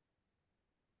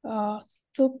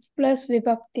सुप् प्लस्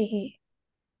विभक्तिः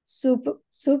सुप्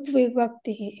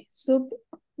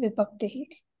विभक्तिः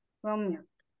सम्यक्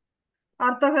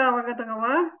अर्थः अवगतः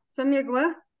वा सम्यक् वा?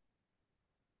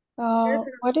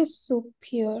 what is soup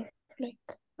here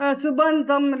like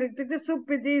सुबन्तं इत्युक्ते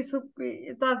सुप् इति सुप्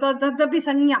तदपि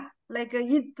संज्ञा like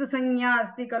it संज्ञा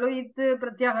अस्ति खलु it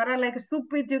प्रत्याहार like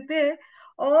सुप् इत्युक्ते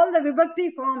all the vibhakti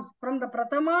forms from the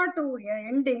pratama to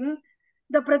ending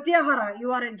the pratyahara.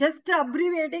 You are just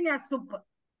abbreviating as sup.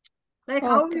 Like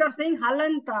how Okay. you are saying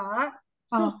halanta.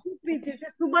 So sup is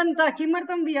subanta.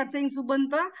 Kimartam we are saying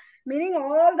subanta, meaning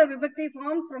all the vibhakti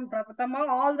forms from Pratama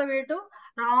all the way to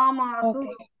Ramasu.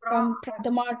 Okay. From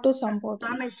Pradama to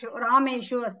Sambodhana.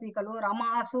 Rameshu asti kalu,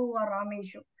 Ramasu or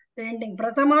Rameshu. The ending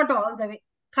Pratama to all the way.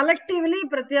 Collectively,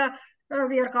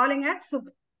 we are calling it sup.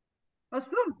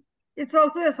 Astu? It's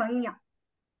also a sanya.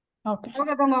 Okay.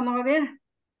 Avagatam Mahodaya?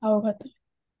 Avagatam.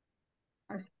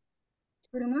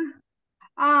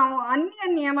 अन्य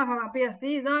नियमः अपि अस्ति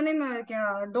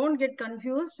इदानीं don't get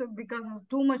confused because it's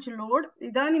too much load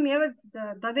इदानीमेव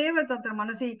तदेव तत्र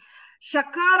मनसि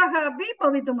शकारः अपि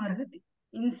भवितुम् अर्हति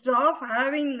instead of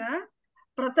having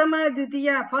प्रथम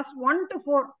द्वितीय first 1 to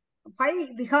 4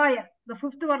 5 विहाय the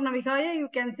fifth varna vihaya you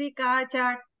can see ka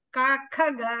cha ka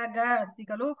kha ga ga asti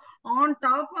kalu on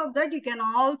top of that you can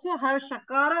also have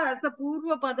shakara as a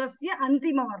purva padasya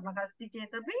antima varna asti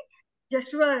chetapi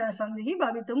jashva sandhi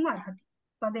bhavitum arhati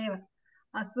तदेव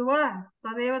अस्तु वा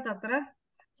तदेव तत्र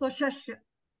सो शश्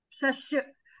शश्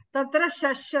तत्र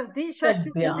शश्यति शश्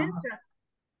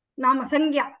नाम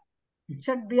संज्ञा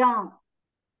षड्भ्याम्.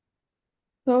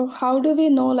 So how do we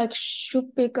know like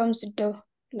shup becomes d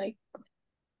like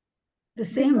the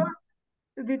same?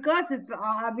 Because it's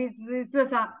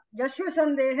the Jashva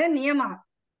Sandeha Niyama.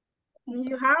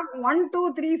 You have 1,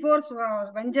 2, 3, 4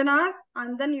 Vanjanas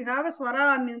and then you have a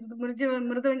Swara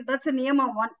Mridu. That's a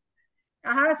Niyama 1.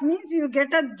 Has means you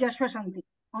get a Jashva Shanti.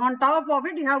 On top of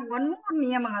it, you have one more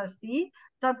Niyama Asti.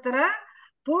 Tatra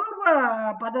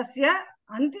Purva Padasya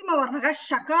Antima Varnaha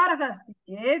Shakaraha Asti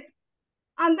Chet.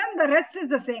 And then the rest is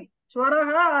the same.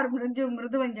 Swaraha or Mridu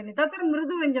Vanjani. Tatra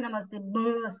Mridu Vanjanam Asti.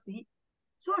 B Asti.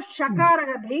 So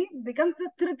Shakaraha becomes the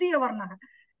Tritiya Varnaha.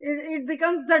 It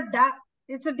becomes the Da.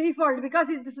 It's a default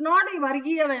because it is not a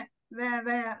Vargiya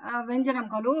Venjanam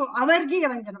kalu, avargiya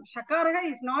Venjanam. Shakaraha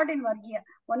is not in Vargiya.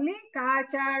 Only ka,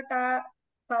 cha, ta,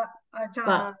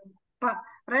 cha, pa.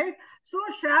 Right? So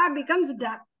Sha becomes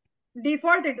Da.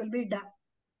 Default it will be Da.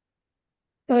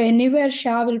 so anywhere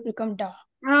Sha will become Da.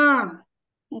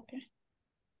 Okay.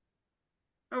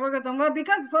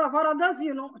 Because for others,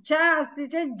 you know, Cha asti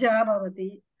che Ja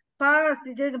bhavati. Pa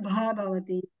asti che Bha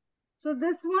bhavati. So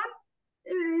this one,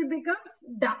 it becomes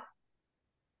Da.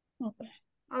 Okay.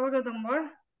 Avagatam va?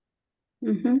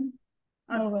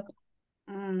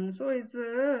 So it's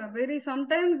very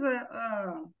sometimes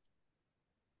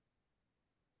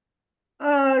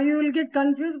you will get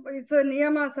confused. It's a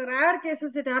niyama. So rare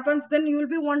cases it happens. Then you will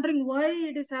be wondering why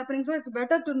it is happening. So it's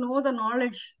better to know the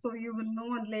knowledge. So you will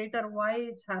know later why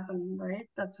it's happening. Right?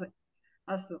 That's why.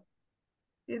 Astu.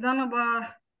 Idana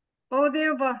ba.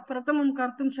 Bhavadev ba. Pratamam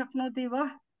kartum shaknoti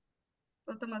va.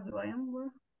 Pratamadvayam va.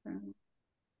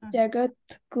 Jagat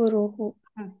Guruhu.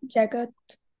 Jagat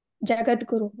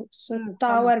Guruhu. So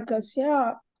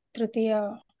Tavargasya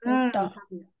Tritiya is Da.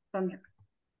 Samyak.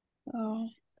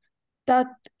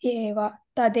 Tat eva.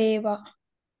 Tadeva.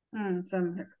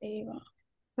 Samyak. Eva.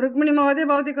 Rukmini Mahodaya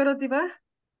bhavati karoti va?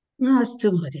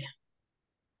 Astu Mahodaya.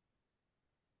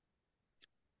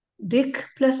 Dik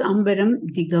plus Ambaram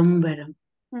Digambaram.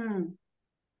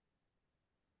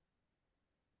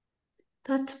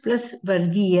 Tat plus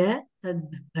Vargiya Tad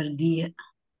Vargiya.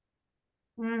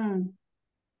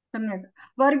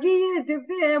 Vargiya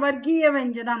ityukte Vargiya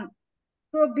Venjanam.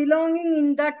 So belonging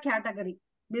in that category.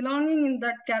 Belonging in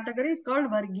that category is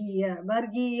called Vargiya.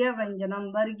 Vargiya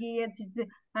Venjanam. Vargiya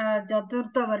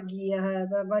Chaturtha Vargiya.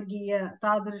 Vargiya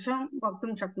Tadrisham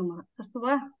Vaktum Shaknumah. Astu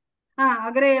va?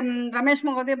 Agre Ramesh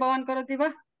Mahodaya bhavan karoti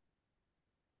va?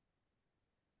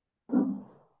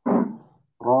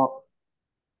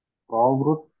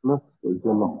 Pravrit plus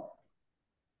Jalam.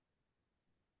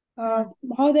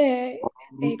 Mahodaya,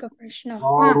 eka prashna.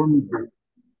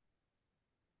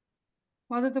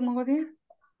 Vadatu Mahodaya?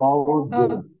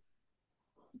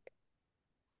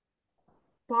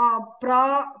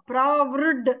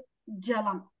 Pravrid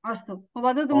Jalam. Astu.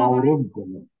 Vadatu Mahodaya?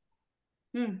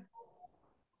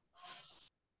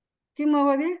 Kim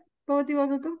Mahodaya? Bhavati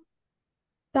vadatu?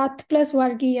 Tat plus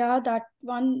Vargiya, that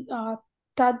one,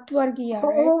 Tad Vargiya,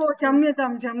 right? Oh,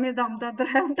 Chamyatam.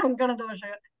 Tatra Tankana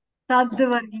dosha. Tad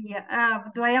Vargiya.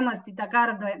 Dvayam asti.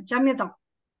 Takara dvayam. Chamyatam.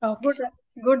 Okay.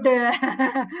 Good.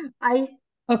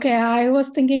 Okay, I was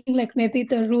thinking like maybe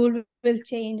the rule will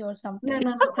change or something.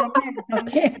 No. Samyak.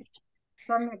 Okay.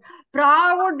 Samyak.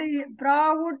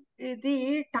 Pravud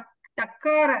iti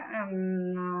takara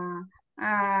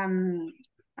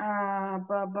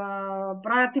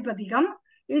pratipadikam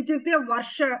ityukte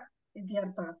varsha iti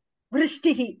artha.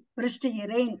 Vrishtihi,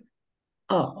 rain.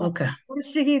 Oh, okay.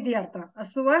 Vrishtihi iti artha.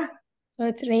 Astu va? So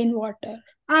it's rainwater.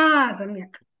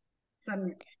 Samyak.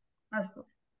 सम्यक् अस्तु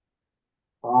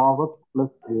तावत्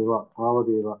plus एव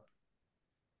तावदेव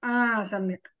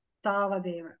सम्यक्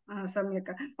तावदेव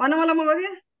सम्यक् वनमाला महोदय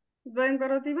द्वयं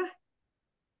करोति वा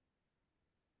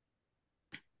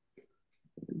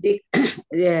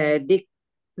दिक्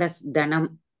प्लस् धनं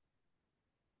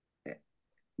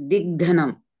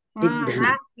दिग्धनं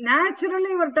दिग्धनं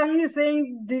naturally your tongue is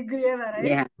saying dig eva right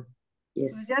yeah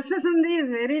yes just sandhi is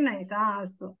very nice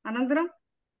astu anantaram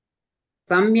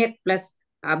सम्यक् प्लस्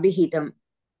अभिहितं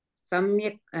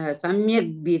सम्यक् सम्यक्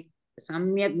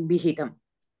विहितं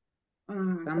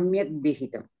सम्यक्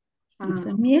विहितं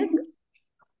सम्यक्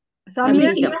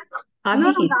सम्यक् no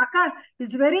अभिहितं the akar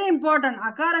it's very important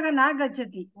akaraga na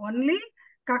gachati only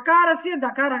kakarasya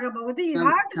dakarah bhavati you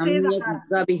have to say dakara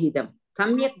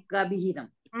सम्यक् अभिहितं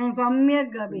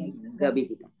सम्यक्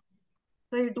abhihitam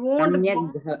so it won't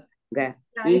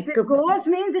if it goes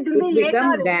means it will be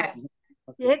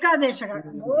ekadeshaka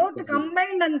both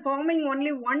combined and forming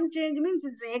only one change means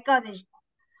it's ekadeshaka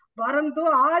parantu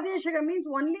adeshaka means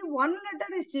only one letter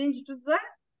is changed to the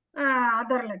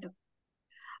other letter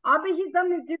abhihitam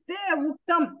ityukte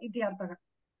uktam iti arthah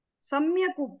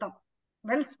samyak uktam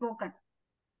well spoken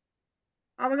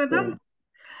avagatam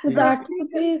so that would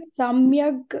be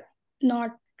samyak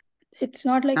not it's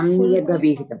not like full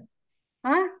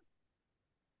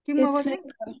it's like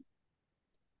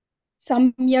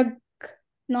samyak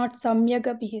not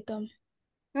samyak abhihitam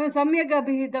सम्यक्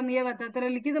अभिहितम् एव तत्र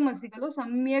लिखितम् अस्ति खलु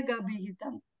सम्यक्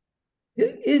अभिहितम्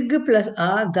इग् plus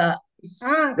आगा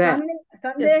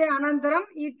सन्देहे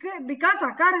अनन्तरम् इक् because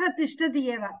अकारः तिष्ठति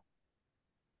एव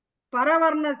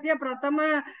परवर्णस्य प्रथम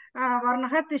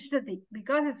वर्णः तिष्ठति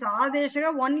बिकास् इट्स् आदेशः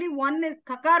only one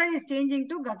ककार is changing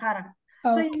to गकारः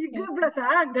so इग् plus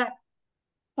ग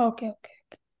okay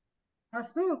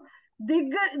अस्तु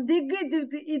दिग् दिग्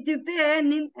इत्युक्ते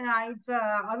it's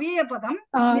अव्ययपदं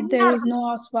there is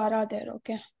no swara there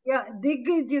okay दिग्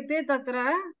इत्युक्ते तत्र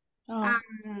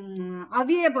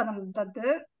अव्ययपदं तत्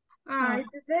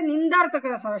इत्युक्ते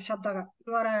निन्दार्थकः शब्दः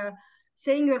you are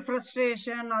saying your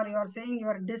frustration or you are saying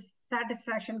your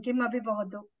dissatisfaction किमपि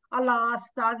भवतु alas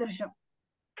तादृशम्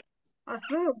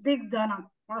अस्तु दिग्धनम्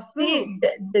अस्तु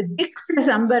the dik plus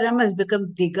ambaram has become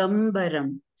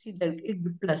digambaram see the ig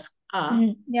plus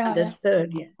a yeah the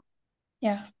third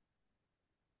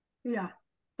yeah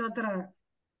तत्र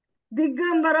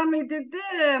दिगम्बरम्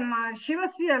इत्युक्ते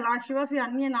शिवस्य लार्ड् शिवस्य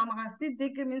अन्य नामः अस्ति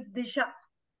दिक् means Disha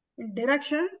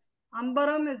directions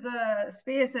ambaram is a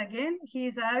space again he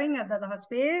is having the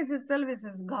space itself is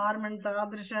his garment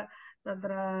tadrisha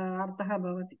tatra arthah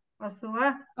bhavati astu va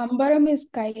ambaram is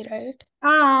sky right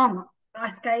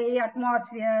sky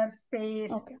atmosphere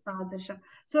space tadrisha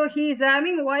so he is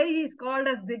having why he is called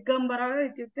as digambara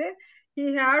ityukte he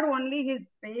had only his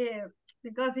space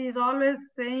because he is always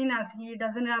saying as he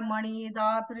doesn't have money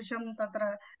tadrisham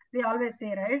tatra they always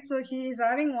say right so he is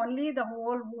having only the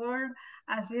whole world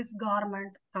as his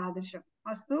garment tadrisham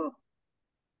astu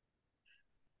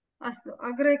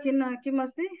agre kim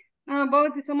asti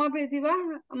bhavati samapeti va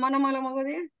manamala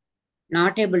mahodaya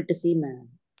not able to see ma'am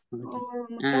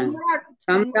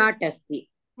samrat asti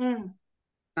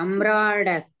samrat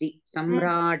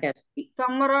asti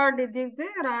samrat ityukte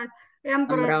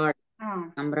emperor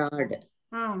samrat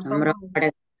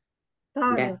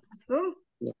अस्तु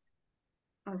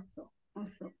अस्तु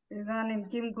अस्तु इदानीं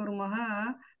किं कुर्मः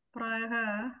प्रायः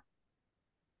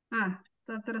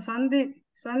तत्र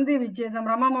सन्धि विच्छेदं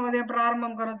रमा महोदय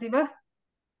प्रारम्भं करोति वा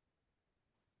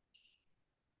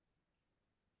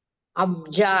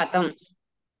अब्जातं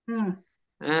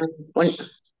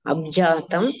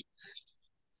अब्जातं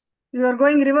you are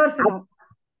going reverse now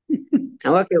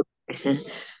okay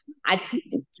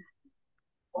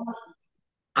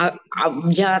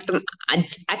अब्जातं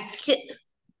अच्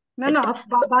no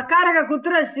bakarah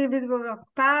kutra अस्ति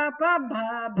pa pa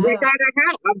bha bakarah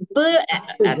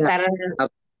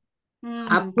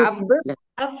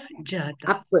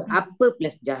ab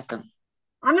plus jatam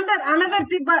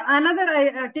another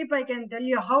tip I can tell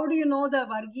you how do you know the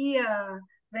vargiya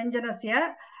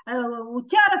vyanjanasya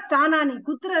uchara sthanani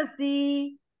kutra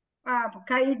asti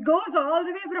it goes all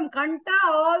the way from kanta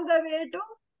all the way to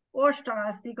oshta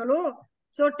asti kalu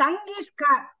so tongue is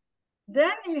ka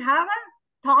then you have a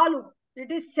thalu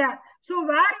it is cha so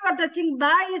where you are touching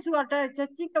ba is you are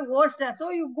touching the oshta so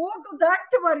you go to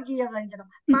that vargiya vyanjana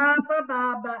pa pa ba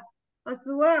ba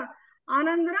astu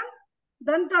anandaram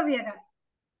dantavyaga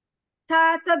ta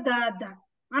ta da da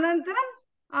anantaram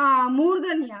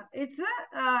murdanya it's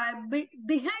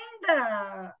behind the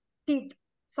teeth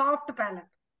soft palate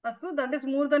astu that is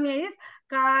murdanya is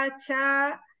ka cha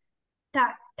ta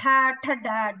ta ta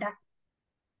da da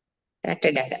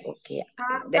Okay. Ta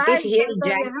That is is here.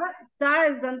 dantavyah, ta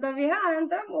is dantavyah,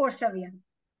 anantaram oshavyah.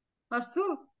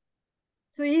 Astu.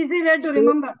 So easy way to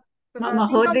remember. Think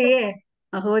of the.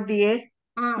 Mahodiye,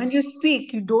 when you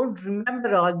speak, you don't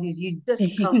remember all these. You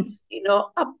just comes,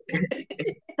 up.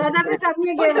 Tadapi You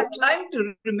samyak don't eva. have time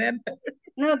to remember.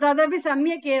 No, tadapi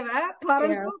samyak eva. Yeah.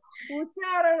 Parantu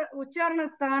ucharana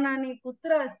sthanani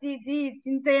kutra asti iti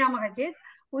chintayamah chet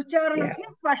Yeah. ucharanasya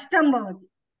spashtam bhavati.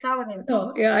 Tavadeva.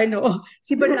 No, yeah, I know.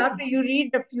 See, but after you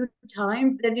read a few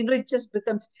times, then, it just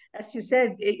becomes, as you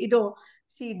said,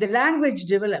 see, the language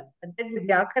developed. And then the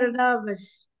Vyakarana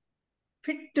was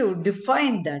fit to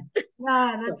define that.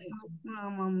 Yeah, that's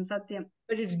Satyam.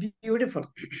 But it's beautiful.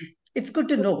 It's good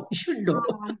to know. You should know.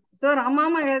 So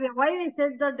Ramama, why I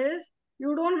said that is,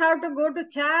 you don't have to go to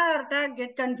cha or tag,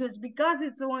 get confused, because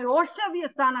it's Oshavya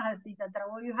Sthana Hasti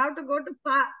Tatra. You have to go to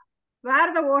pa,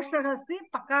 where the Osha Hasti,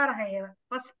 Pakara hai.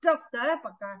 First of the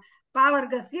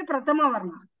Pavargasya Pratama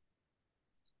Varna.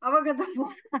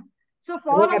 Avagatam. So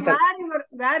follow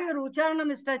where your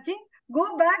Ucharanam is touching,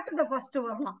 go back to the first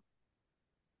Varna.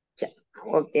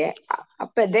 Okay.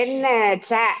 Then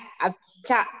cha,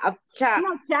 apcha.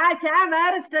 No, cha,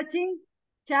 where is touching?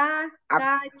 Cha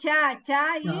is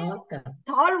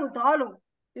talu.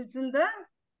 It's in the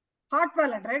hot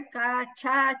palate, right?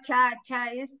 Cha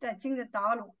is touching the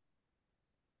talu.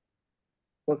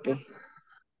 Okay.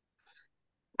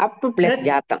 Up plus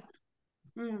jatam.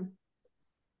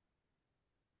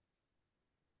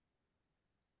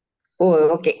 Oh,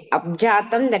 okay.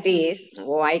 Abjatam, that is,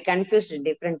 I confused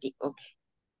differently. Okay.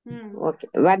 Okay.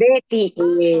 Vadeti.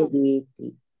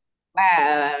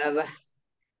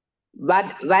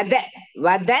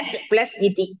 Vadat plus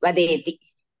iti. Vadeti.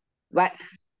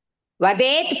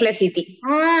 Vadet plus iti.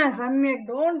 Samyak.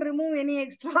 Don't remove any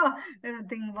extra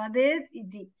thing. Vadet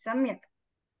iti. Samyak.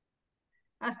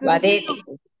 Astu. Vadeti.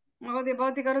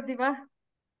 Bhavati karoti va?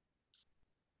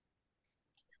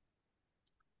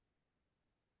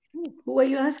 Who are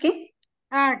you asking?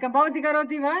 Bhavati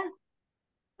karoti va?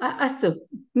 Astu.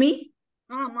 Me?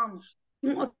 Mom.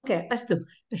 Okay. Astu.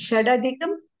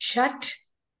 Shadadikam, shat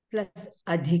plus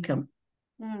adhikam.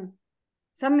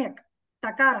 Samyak.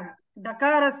 Takara.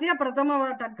 Dakarasya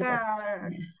pratama ta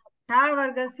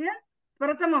vargasya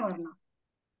pratama varna.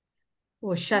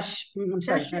 Oh, shash. I'm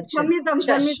sorry. Samyitam.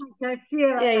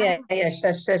 Yeah.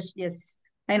 Shash. Yes.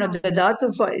 I know the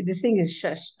dhatu for this thing is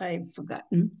shash. I've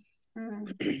forgotten.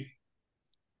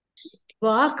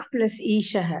 Vak plus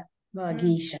ishaha.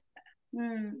 Vagisha.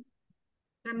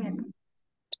 Samyak.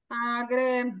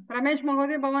 Agre Ramesh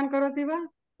Mahodaya Bhavan karoti va?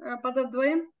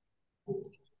 Padadvayam.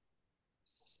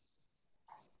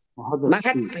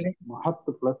 Mahat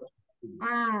plus.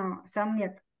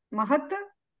 Samyak. Mahat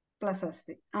plus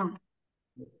asti.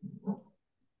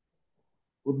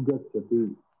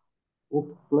 Udgachati. Uk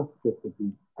plus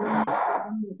gachati.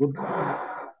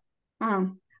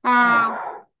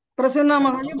 Prasanna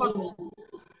Mahodaya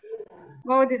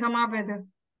Bhavati samapeta.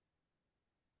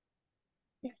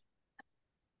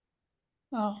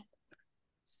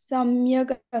 Samyak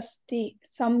asti.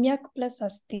 Samyak plus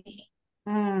asti.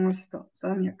 Astu.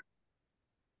 Samyak.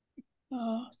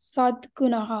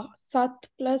 Sadgunaha. Sat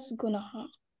plus gunaha.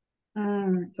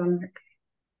 Samyak.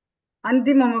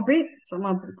 Antimamapi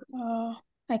samapeta.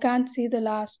 I can't see the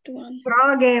last one.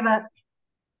 Prageva.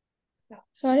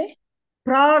 Sorry?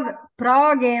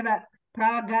 Prageva.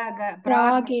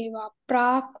 Prageva.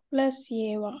 Prag plus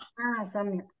eva.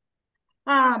 Samyak.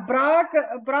 प्राक्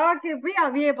अपि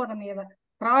अव्ययपदमेव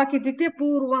प्राक् इत्युक्ते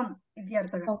पूर्वम् इति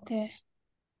अर्थः Okay.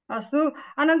 अस्तु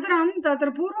अनन्तरं तत्र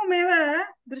पूर्वमेव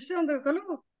दृष्टवन्तः खलु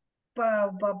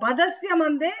पदस्य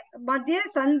मध्ये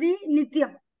सन्धि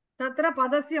नित्यं तत्र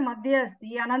पदस्य मध्ये अस्ति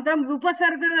अनन्तरम्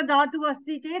उपसर्गः धातुः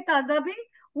अस्ति चेत् तदपि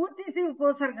उत्तिसि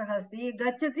उपसर्गः अस्ति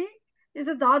गच्छति इस्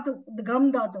धातु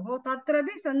गम् धातुः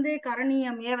तत्रापि सन्धेः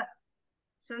करणीयमेव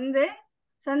सन्धिः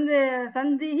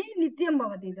नित्यं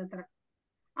भवति तत्र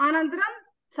अनन्तरं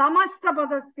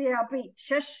समस्तपदस्य अपि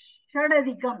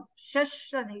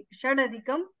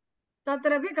षडधिकं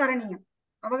तत्रापि करणीयम्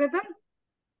अवगतम्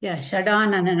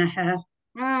षडाननः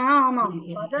आमां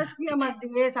पदस्य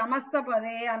मध्ये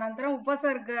समस्तपदे अनन्तरम्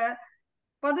उपसर्ग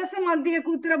पदस्य मध्ये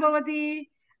कुत्र भवति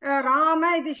राम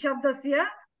इति शब्दस्य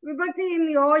विभक्तिं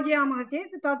योजयामः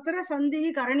चेत् तत्र सन्धिः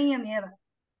करणीयमेव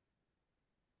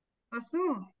अस्तु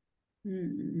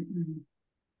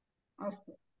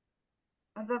अस्तु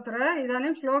तत्र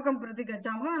इदानीं श्लोकं प्रति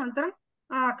गच्छामः अनन्तरं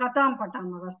कथां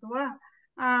पठामः अस्तु वा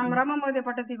रमा महोदय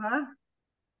पठति वा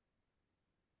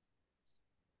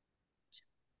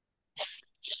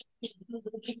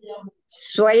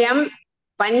स्वयं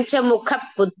पञ्चमुख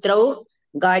पुत्रौ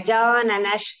गजानन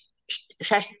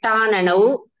षष्ठाननौ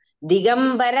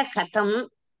दिगम्बर कथं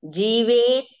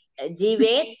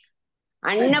जीवेत्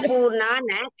अन्नपूर्णा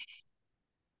न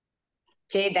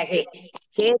चेदहे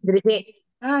चेदृहे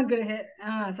गृहे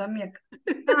सम्यक्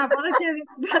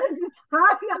पदच्छेदः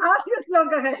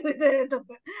हास्यश्लोकः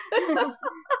एतत्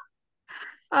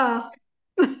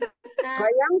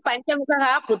स्वयं पञ्चमुखः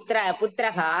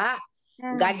पुत्रः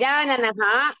गजाननः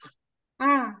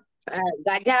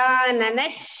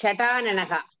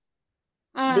षटाननः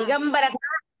दिगम्बरः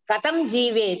कथं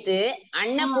जीवेत्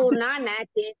अन्नपूर्णा न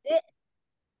चेत्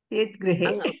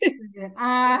गृहे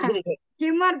गृहे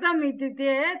किमर्थम्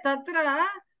इत्युक्ते तत्र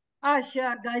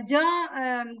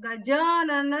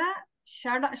गजानन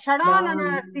षडानन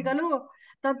अस्ति खलु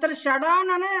तत्र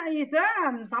षडानन इस्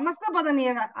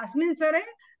समस्तपदमेव अस्मिन् स्तरे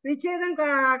विच्छेदं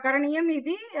करणीयम्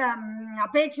इति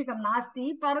अपेक्षितं नास्ति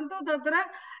परन्तु तत्र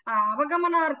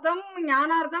अवगमनार्थं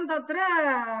ज्ञानार्थं तत्र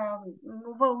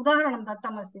उदाहरणं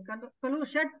दत्तमस्ति खलु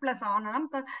षट् प्लस् आननं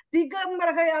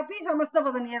दिगम्बरः अपि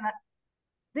समस्तपदमेव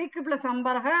दिक् प्लस्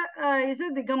अम्बरः इस्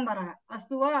दिगम्बरः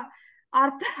अस्तु वा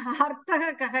अर्थः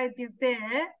कः इत्युक्ते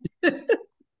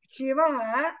शिवः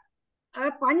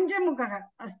पञ्चमुखः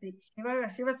अस्ति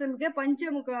शिवस्य मुखे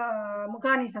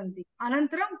मुखानि सन्ति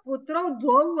अनन्तरं पुत्रौ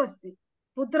द्वौ अस्ति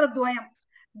पुत्रद्वयं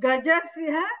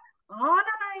गजस्य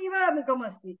आनन इव मुखम्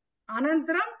अस्ति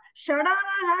अनन्तरं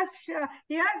षडानः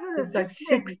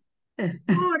So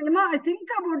think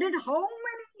about it. How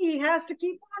many he has to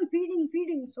keep on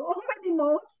feeding so many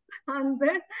mouths, and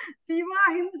then Shiva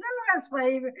himself has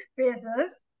 5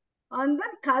 faces, and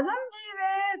then Kadam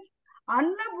Jivet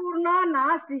Annapurna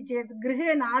Nasti Chet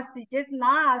Grihe Nasti Chet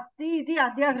Nasti iti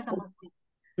Adhyakritam asti.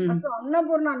 So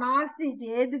Annapurna Nasti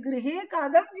Chet Grihe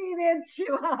Kadam Jivet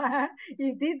Shiva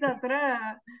iti tatra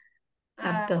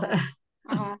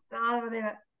तावदेव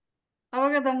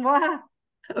अवगतं वा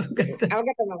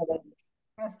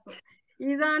अस्तु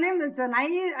इदानीं it's a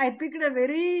nice I picked a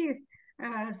very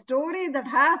story that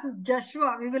has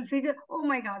Joshua. We will figure. Oh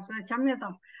my God,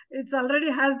 Chamyatam. It's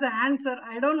already has the answer.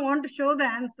 I don't want to show the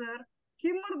answer.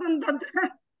 किमर्थं तत्र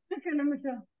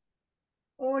एकनिमिषम्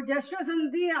ओ Joshua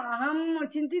सन्ति अहं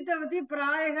चिन्तितवती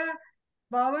प्रायः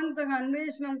भवन्तः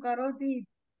अन्वेषणं करोति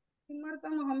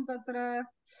किमर्थम् अहं तत्र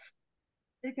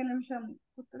एकनिमिषं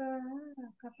कुत्र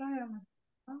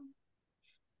कथायामस्ति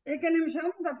एकनिमिषं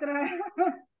तत्र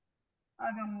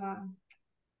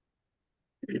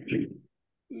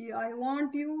I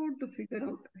want you to figure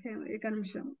out.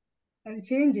 Ekanimisam. I will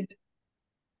change it.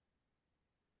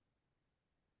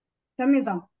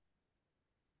 Shamyata.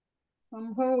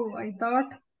 Somehow I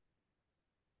thought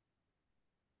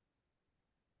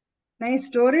nice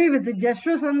story with the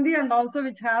Jashwa Sandhi and also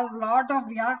which have lot of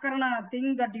Vyakarana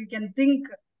things that you can think.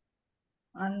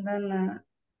 And then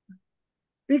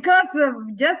because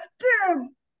just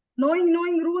knowing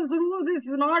rules is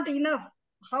not enough.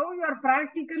 How you are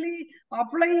practically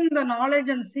applying the knowledge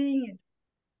and seeing it.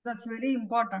 That's very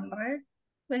important, right?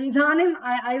 So Idhanim,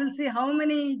 I will see how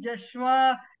many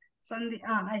Joshua Sandhi.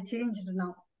 I changed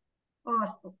now. Oh,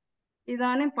 astu.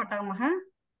 Idhanim patamaha.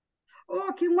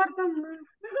 Oh, kimartam.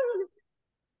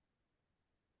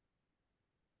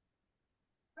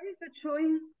 Why is it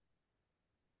showing?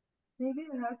 Maybe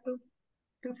I have to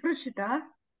refresh it, huh?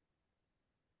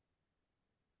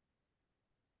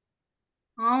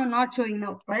 Oh, not showing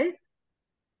now, right?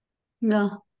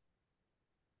 No.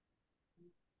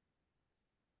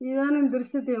 इदानीं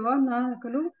दृश्यते वा न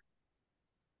खलु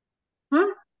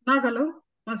न खलु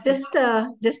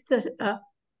just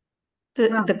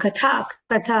the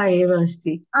katha eva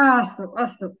asti अस्तु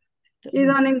अस्तु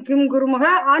इदानीं किं कुर्मः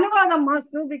अनुवादं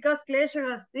मास्तु बिकास् क्लेशः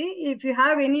अस्ति if you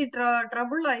have any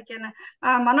trouble I can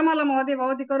मनमाला महोदय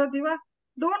भवती करोति वा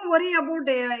डोंट वरी अबाउट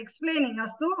एक्सप्लेनिंग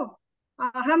अस्तु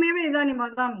अहमेव इदानीं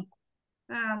वदामि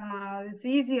इट्स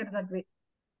ईजियर दैट वे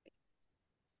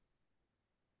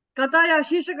कथाया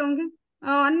शीर्षकं किम्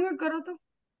अन्म्यूट् करोतु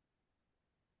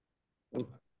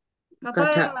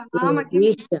कथाया नाम किम्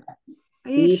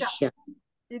ईर्ष्या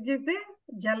इत्युक्ते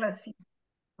jealousy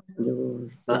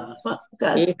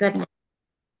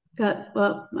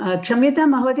Kshamyata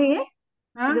Mahodaya.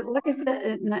 What is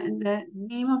the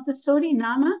name of the story?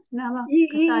 Nama?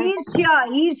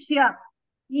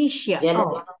 Irshya.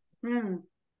 Oh.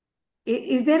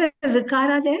 Is there a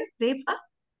Rikara there? Repa?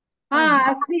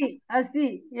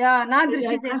 Asti. Yeah, na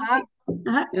drishyate va?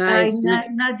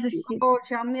 Na drishyate. Oh,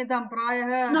 Shamyatam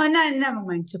prayah. No, never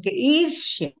mind. It's okay.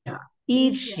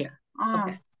 Irshya.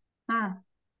 Okay.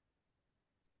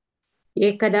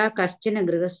 एकदा कश्चन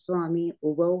गृहस्वामी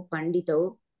उभौ पण्डितौ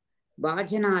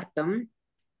भाजनार्थं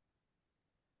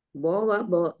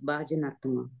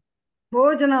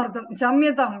भोजनार्थं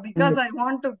क्षम्यतां because I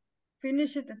want to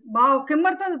finish it.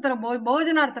 किमर्थं तत्र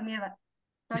भोजनार्थमेव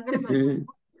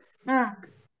टङ्कणदोषः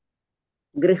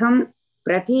गृहं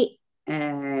प्रति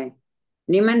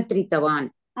निमन्त्रितवान्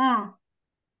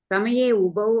समये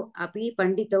उभौ अपि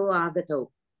पण्डितौ आगतौ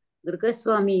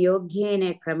गृहस्वामी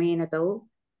योग्येन क्रमेण तौ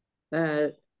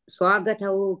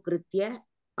स्वागतौ कृत्य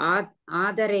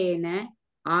आदरेण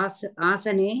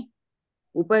आसने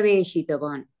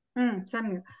उपवेशितवान्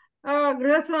सम्यक्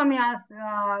गृहस्वामी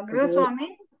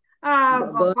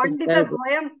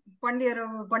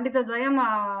पण्डितद्वयम्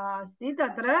अस्ति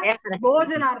तत्र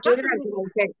भोजनार्थं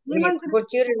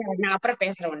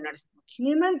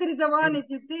निमन्त्रितवान्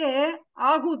इत्युक्ते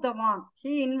आहूतवान्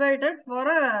he invited for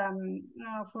a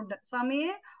food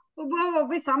समये उभौ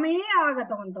अपि समये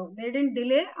आगतवन्तौ they didn't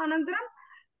delay अनन्तरं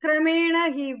क्रमेण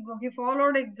he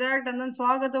followed exact and then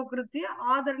स्वागतौ कृत्य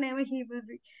आदरणेन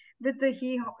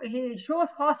he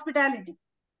shows hospitality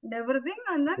and everything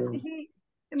and then he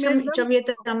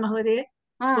क्षम्यतां महोदय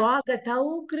स्वागतौ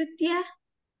कृत्य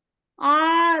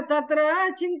तत्र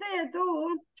चिन्तयतु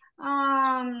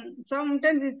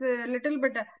sometimes it's a little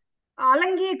bit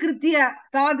अलङ्गीकृत्य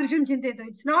तादृशं चिन्तयतु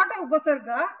इट्स् नाट् उपसर्ग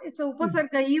इट्स्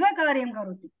उपसर्ग इव कार्यं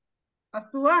करोति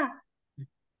अस्तु वा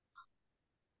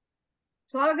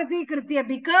स्वागतीकृत्य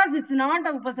बिकास् इट्स् नाट्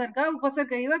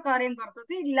उपसर्ग इव कार्यं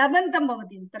करोति लबन्तं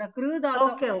भवति तत्र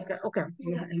कृधातु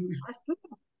अस्तु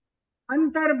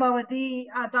अन्तर्भवति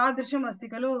तादृशम् अस्ति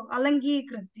खलु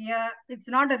अलङ्गीकृत्य इट्स्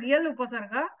नाट् अ रियल्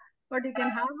उपसर्ग बट् यु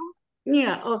केन् हाव्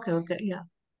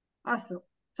अस्तु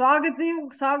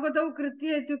स्वागतौ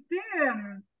कृत्य इत्युक्ते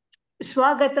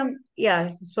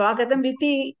स्वागतम्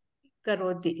इति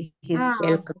करोति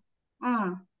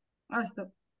अस्तु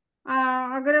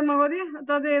अग्रे महोदय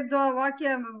तदेव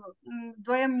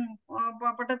वाक्यद्वयं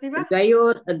पठति वा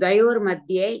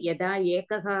द्वयोर्मध्ये यदा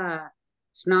एकः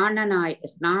स्नानाय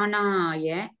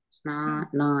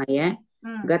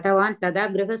गतवान् तदा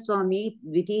गृहस्वामी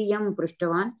द्वितीयं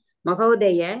पृष्टवान्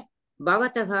महोदय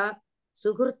भवतः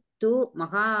सुहृत्तु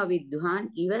महाविद्वान्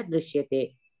इव दृश्यते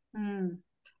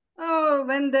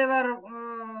when they were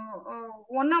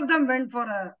one of them went for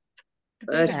a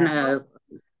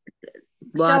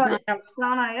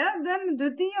स्नानाय then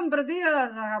द्वितीयं प्रति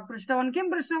पृष्टवान् किं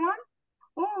पृष्टवान्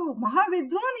ओ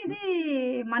महाविद्वान्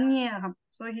इति मन्ये अहं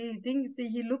so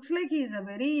he looks like he is a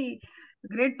very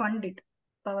great pandit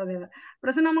तावदेव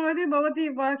प्रसन्ना महोदय भवती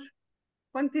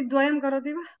पङ्क्तिद्वयं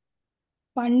करोति वा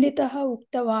पण्डितः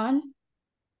उक्तवान्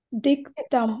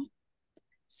दिक्तं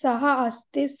सः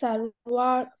अस्ति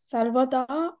सर्वदा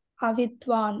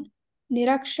अविद्वान्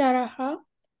निरक्षरः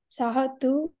सः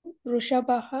तु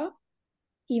वृषभः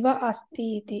इव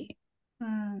अस्ति इति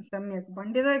सम्यक्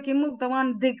पण्डितः किम्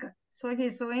उक्तवान् दिक् so he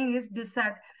is showing his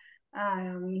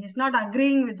he is not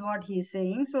agreeing with what he is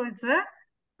saying so it's a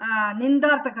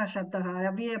निन्दार्थकः शब्दः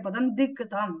अव्ययपदं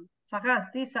दिक्तं सः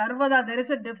अस्ति सर्वदा there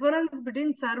is a difference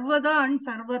between सर्वदा and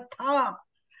sarvatha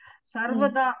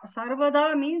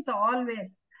sarvada means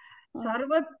always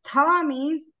sarvatha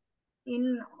means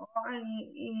in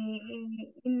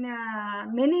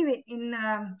many way in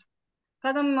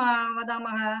kadam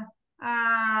vadamah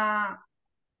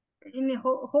in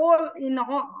whole in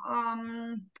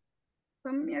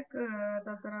samyak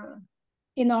tatra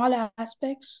in all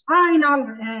aspects in all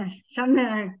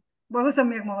samyak bahu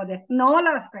samyak mahoday in all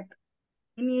aspect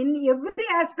in every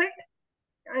aspect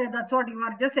that's what you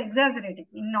are just exaggerating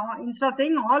instead of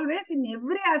saying always in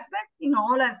every aspect in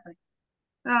all aspect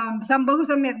bahu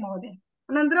samyak mahoday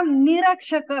anantaram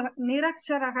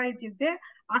niraksharaha ityukte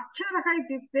aksharaha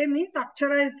ityukte means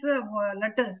akshara it's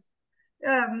letters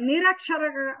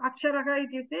aksharaha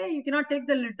ityukte you cannot take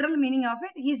the literal meaning of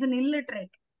it he is an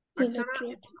illiterate akshara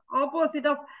is opposite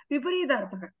of viparita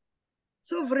arthah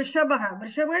so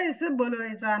vrishabha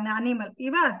is an animal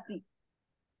iva asti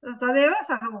तदेव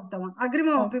सः उक्तवान्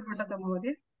अग्रिममपि पठतु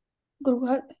महोदय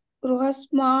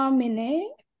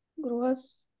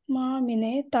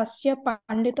गृहस्वामिने तस्य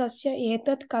पण्डितस्य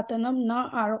एतत् कथनं न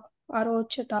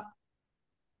अरोचत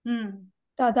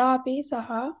तदापि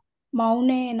सः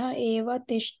मौनेन एव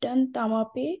तिष्ठन्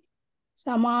तमपि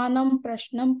समानं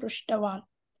प्रश्नं पृष्टवान्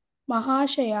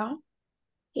महाशय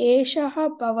एषः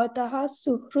भवतः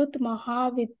सुहृत्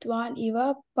महाविद्वान् इव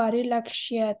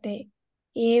परिलक्ष्यते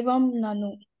एवं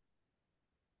ननु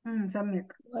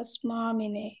सम्यक्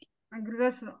गृहस्वामिने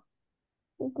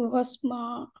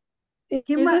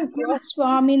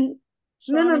गृहस्वामिन्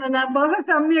न बहु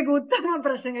सम्यक् उत्तमः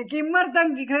प्रश्नः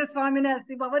किमर्थं गृहस्वामिनः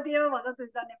अस्ति भवती एव वदतु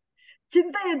इदानीं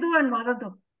चिन्तयतु वदतु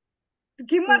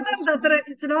किमर्थं तत्र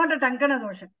इट्स् नाट् अ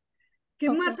टङ्कणदोष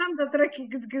किमर्थं तत्र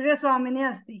गृहस्वामिने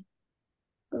अस्ति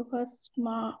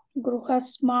Gruhasmamine.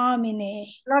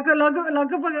 Lagu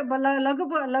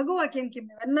vakyam kim.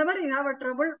 Whenever you have a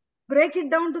trouble, break it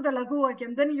down to the lagu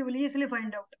vakyam, then you will easily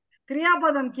find out.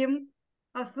 Kriyapadam kim.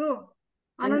 Astu.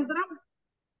 Anantaram.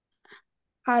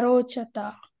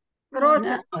 Arochata.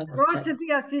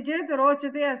 Rochati asti chet.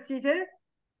 Rochati asti chet.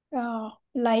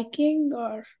 Liking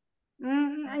or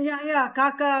Yeah.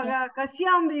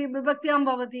 Kasyam vibhaktyam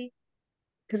bhavati.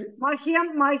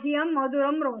 Mahyam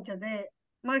maduram rochate.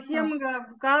 Mahyam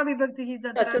ka vibhakti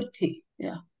tatra. Chaturthi.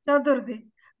 Yeah. Chaturthi.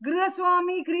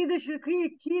 Grihaswami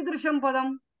kidrusham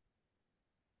padam.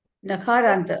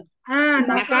 Nakaranta.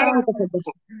 नकारन्त शब्दः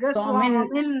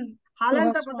Grihaswamin.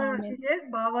 Halanta pada asti chet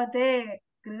bhavate.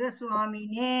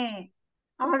 Grihaswamine.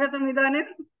 Avagatam idanim.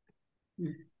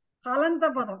 Halanta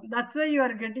padam. That's why you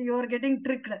are getting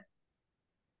tricked.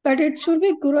 but it should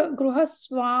be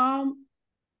Gruhaswam.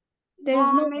 There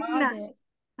is no ma there.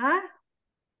 Huh?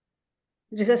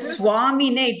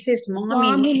 Swamine, it says Mamine.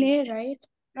 Swamine, right?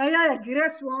 Yeah.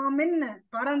 Giraswamin.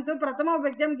 Parantu pratama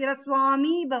vyakyam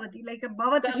giraswami bhavati. Like a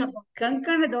bhavat shabda.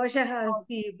 Kankana doshaha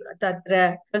asti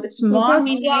tatra.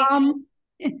 Swamine. Gruhaswam.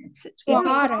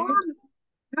 Swa, right?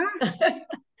 Huh?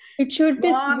 It should be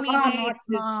swa, Swamine, not it's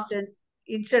ma. written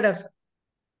instead of.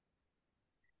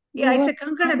 Yeah, it's a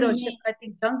Kankana dosha. Gruhaswamine. I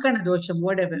think Kankana dosha,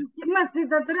 whatever. Kim asti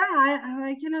tatra?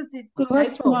 I cannot see.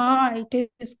 Gruhasma,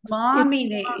 it is.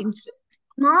 Mamine.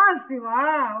 Ma asti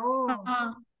va. Oh.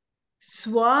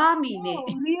 Swamine. Oh,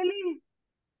 really?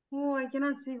 Oh, I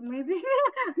cannot see. Maybe.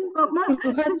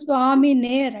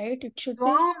 Gruhaswamine, right? It should be.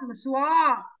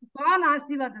 Swa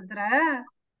nasti va tatra.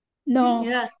 No.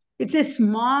 Yeah, it says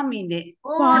Mamine.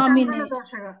 Oh, Swamine. Kankana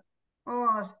doshaga. Oh,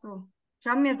 astu.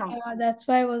 Shamyatam. Yeah, that's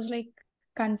why I was like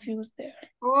confused there.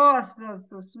 Oh,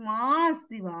 astu. Sma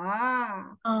asti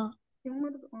va. Oh,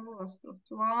 astu.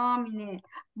 Swamine.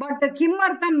 But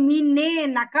kimartam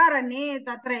mine nakara ne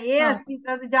tatra e asti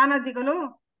tad janati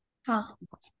kalu? Huh?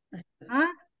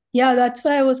 Yeah, that's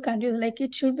why I was confused. Like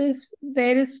it should be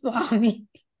where is Swami?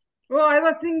 Oh, I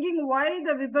was thinking why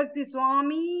the vibhakti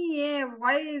Swami,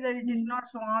 why it is not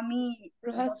Swami.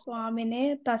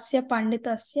 Gruhaswamine tasya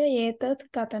panditasya etat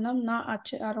katanam na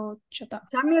arochata.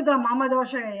 Shamyata mama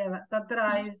dosha eva. Tatra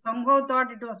I somehow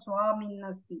thought it was Swamin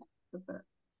asti.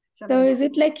 So is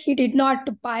it like he did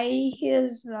not buy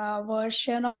his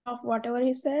version of whatever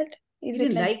he said? Is He it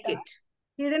didn't like like it.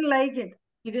 He didn't like it.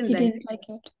 He didn't he like didn't like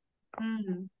it?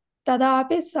 Mm.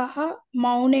 Tadapi saha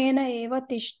maunena eva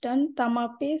tishtan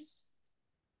tamapi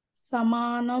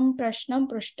samanam prashnam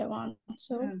prishtavan.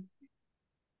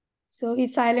 So he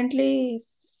silently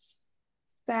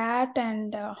sat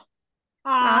and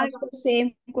asked the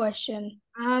same question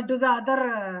to the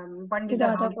other Pandita. to the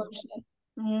other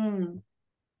person.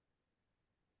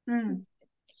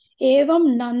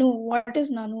 Evam nanu. What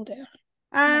is nanu there?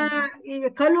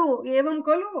 Kalu. Evam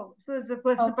kalu. So it's a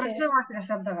prashnavachaka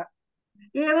shabda.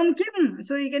 Evam kim.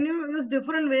 So you can use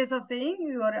different ways of saying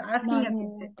you are asking a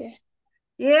question. Okay.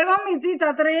 Evam iti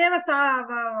tatra eva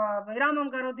viramam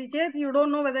karoti chet, you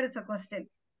don't know whether it's a question.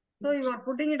 So you are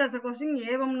putting it as a question.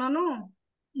 Evam nanu.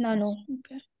 Nanu.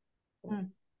 Okay.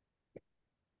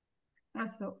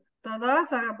 Astu. Tada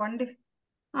saga pandit.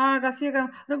 Kasya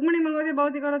Rukmani Mangodi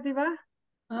bhavati karoti va?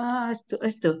 अस्तु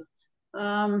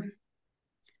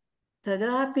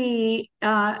तदापि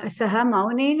सः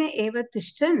मौनेन एव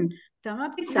तिष्ठन्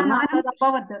तमपि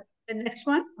समानं. Next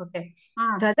one okay.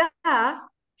 तदा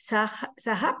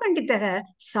सः पण्डितः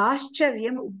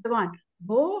साश्चर्यम् उक्तवान्,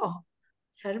 भोः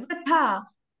सर्वथा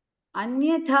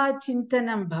अन्यथा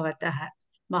चिन्तनं भवतः,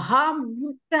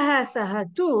 महामूर्खः सः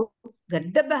तु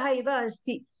गर्दभः इव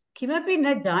अस्ति, किमपि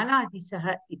न जानाति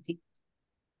सः इति.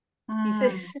 He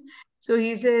says, so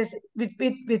he says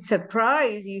with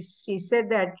surprise, he said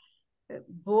that,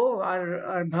 Bo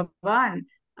or Bhavan,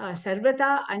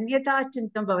 Sarvata Anyata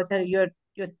Chintam Bhavata, you're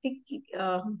thinking.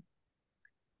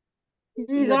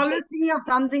 He is always thinking of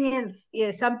something else.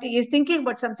 Yes, he's thinking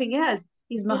about something else.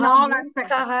 He's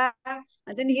Mahamukha,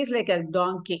 and then he's like a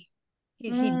donkey.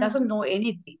 He doesn't know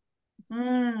anything.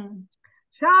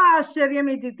 Ashcharyam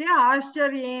ityukte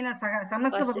ashcharyena saha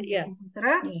samastapadam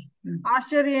tatra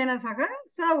ashcharyena saha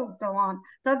sa uktavan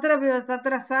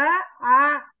tatra sa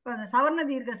savarna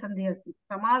dirgha sandhi asti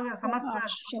samasta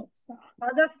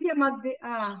padasya madhye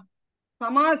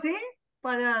samase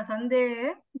pada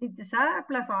sandhe sa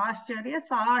plus ashcharya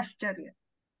saashcharya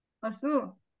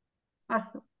astu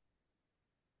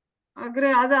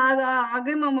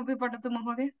agrimamapi patatu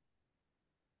mahoday.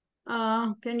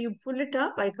 Can you pull it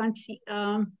up? I can't see.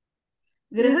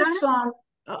 Grihaswam.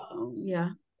 Yeah.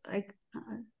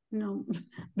 No.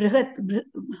 Brihat.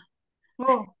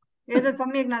 Oh, etat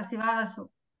samyak nasti va astu.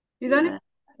 Idani?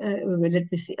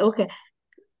 let me see. Okay.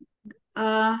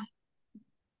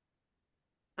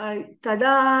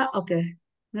 तदा okay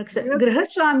next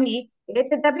गृहस्वामी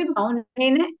एतदपि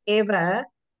मौनेन एव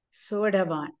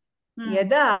सोढवान्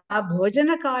यदा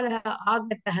भोजनकालः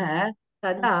आगतः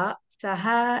तदा सः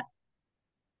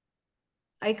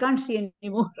I can't see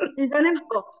anymore.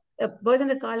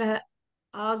 भोजनकालः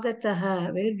आगतः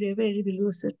where did we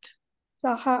lose it?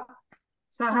 सः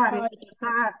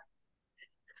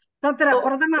तत्र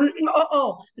प्रथमं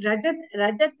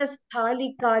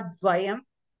रजतस्थालिकाद्वयं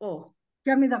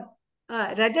क्षम्यतां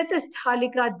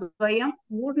रजतस्थालिकाद्वयं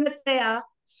पूर्णतया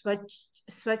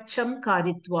स्वच्छं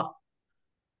कारित्वा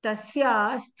तस्य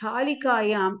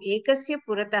स्थालिकायाम् एकस्य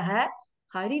पुरतः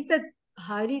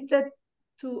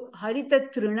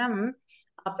हरिततृणम्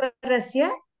अपरस्य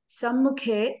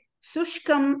सम्मुखे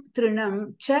शुष्कं तृणं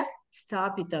च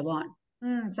स्थापितवान्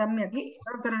सम्यक्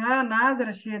तत्र न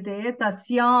दृश्यते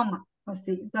तस्याम्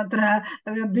अस्ति तत्र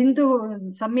बिन्दुः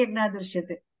सम्यक् न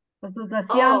दृश्यते अस्तु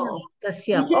तस्याम्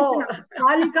विशेषणं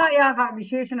स्थालिकायाः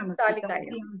विशेषणमस्ति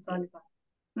तस्यां स्थालिका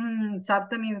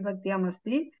सप्तमी विभक्त्याम्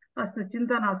अस्ति अस्तु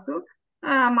चिन्ता नास्तु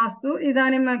अस्तु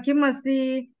इदानीं किम् अस्ति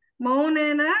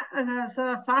मौनेन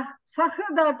सः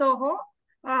धातोः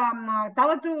तव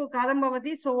तु कथं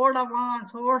भवति सोढवान्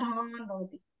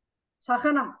भवति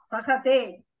सहनं सहते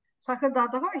सः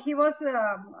धातुः he was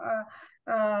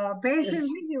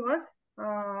patiently he was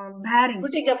bearing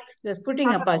putting up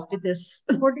with this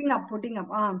putting up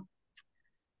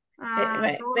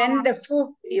when the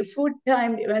food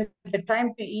time when the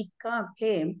time to eat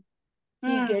came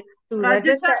he get to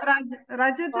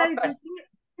rajata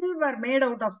silver made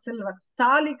out of silver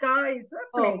stalika is a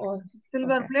plate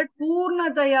silver plate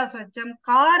purnataya swacham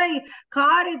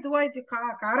karitva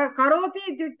karoti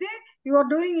ityukte you are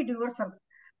doing it yourself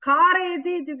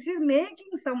karayati ityukte is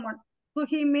making someone so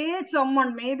he made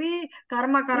someone maybe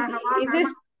karma karaha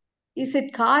is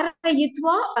it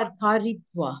karayitva or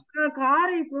karitva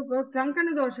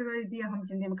kankana dosha iti aham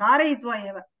chindayami karayitva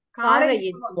eva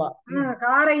karayitva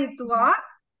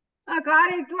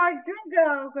Karitva, I think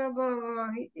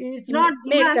it's not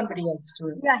make somebody else do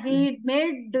it. Yeah, he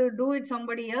made do it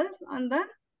somebody else, and then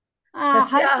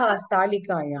tasyaha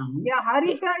stalikayam. Yeah,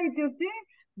 harita ityukte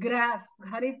grass.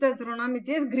 Harita trunam it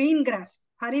is green grass.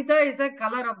 Harita is a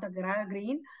color of the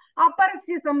green.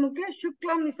 Aparasya sammukhe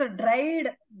shuklam is a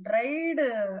dried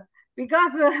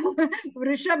because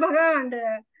Vrishabhaga and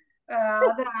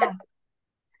other.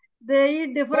 They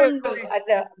eat different.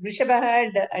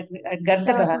 Vrishabhaga and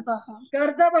Gardhabhaga.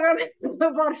 Gardhabhaga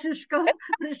for Shushkam,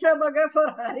 Vrishabhaga for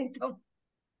Haritam.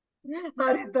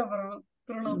 Harita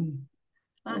Trunam.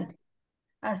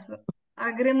 Astu.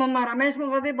 Agrimam Ramesh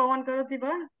Mohodi Bhavan Karoti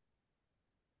ba?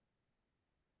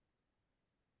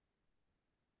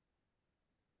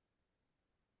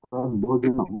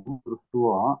 भोजनं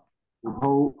दृष्ट्वा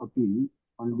उभौ अपि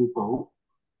पण्डितौ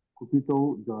कुपितौ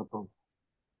जातौ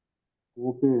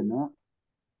Koppen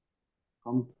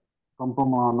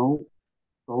कम्पमानौ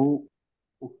तौ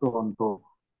उक्तवन्तौ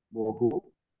बहु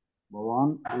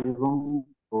भवान् एवं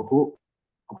बहु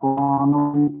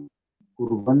अपमानं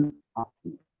कुर्वन्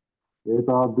अस्ति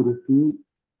एतादृशी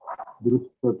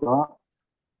दृष्टता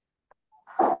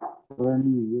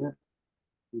करणीय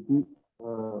इति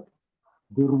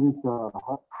दुर्विचारः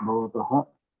भवतः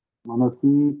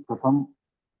मनसि कथम्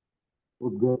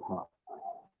उद्गतः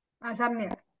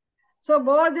सम्यक् So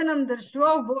Bhojanam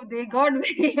Drishwa, they got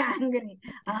very angry.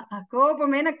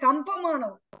 Kopamena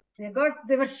Kampamano.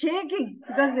 They were shaking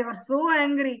because they were so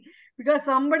angry. Because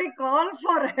somebody called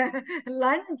for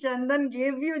lunch and then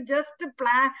gave you just the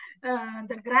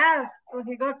grass. So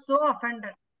he got so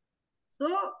offended. So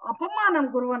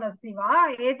Apamanam Kurvan asti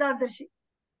va etadrishi.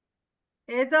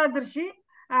 Etadrishi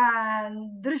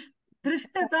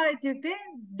drishtata ityukte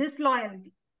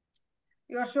disloyalty.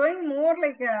 You are showing more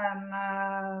like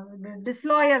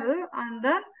disloyal and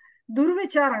then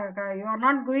durvichara. You are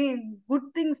not doing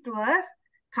good things to us.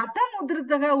 Khatam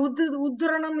udritaha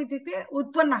udranam ityukte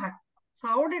utpannaha. So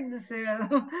how did this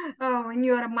in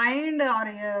your mind or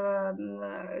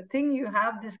thing you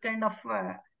have this kind of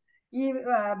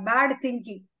bad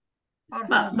thinking or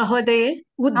something? Mahodaye,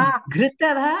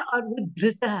 udgritava or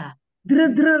udbritaha?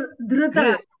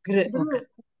 Drita.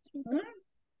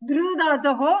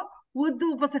 Drita. उद्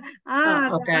उपस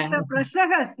तत्र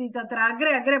प्रश्नः अस्ति तत्र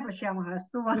अग्रे पश्यामः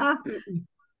अस्तु वा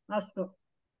अस्तु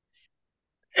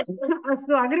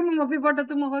अस्तु अग्रिममपि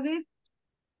पठतु महोदय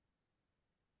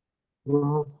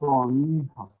गृहस्वामी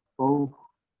हस्तौ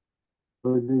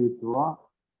योजयित्वा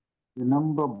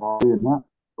विनम्रभावेन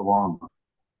उक्तवान्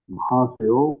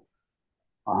महाशयो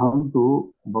अहं तु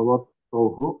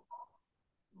भवतोः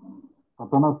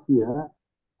कथनस्य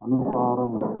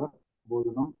अनुसारमेव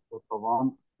भोजनं कृतवान्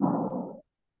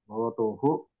भवतोः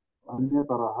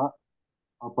अन्यतरः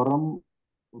अपरं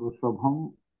वृषभं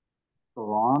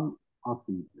कृतवान्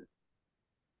आसीत्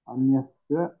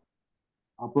अन्यस्य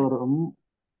अपरं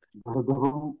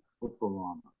गर्दभं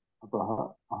कृतवान् अतः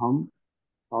अहं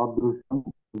तादृशं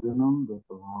भोजनं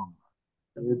दत्तवान्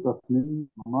एतस्मिन्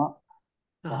मम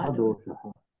कः दोषः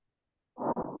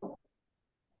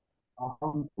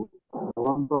अहं तु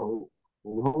भवन्तौ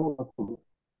उभौ अपि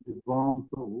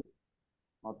विद्वांसौ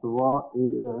मत्वा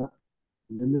एव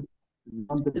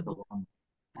निमन्त्रितवान्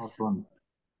आसन्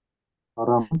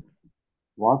परं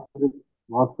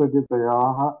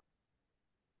वास्तविकतयाः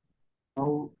तौ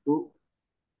तु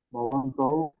भवन्तौ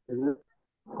एव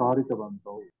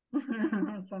कारितवन्तौ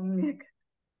सम्यक्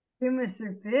किम्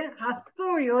इत्युक्ते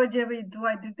हस्तो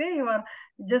योजयित्वा इत्युक्ते you are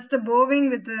just bowing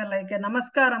with like a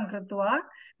नमस्कारं कृत्वा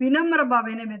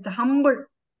विनम्रभावेन with humble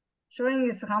showing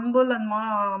his humble and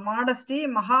modesty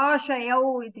महाशयौ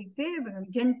इत्युक्ते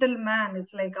gentleman is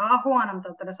like आह्वानं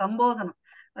तत्र सम्बोधनम्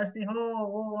अस्ति हो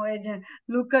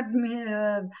look at me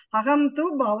अहं तु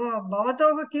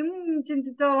भवतः किं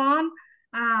चिन्तितवान्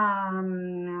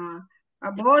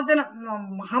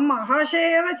भोजनम् अहं महाशय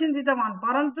एव चिन्तितवान्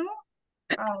परन्तु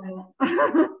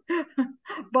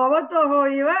भवतः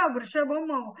इव वृषभं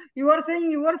you are saying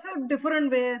yourself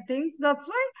different way things that's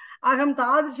why aham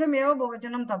tadrisham eva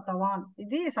bhojanam dattavan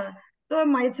iti so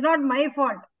it's not my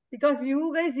fault because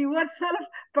you guys yourself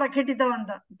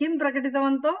prakatitavanta kim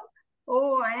prakatitavanto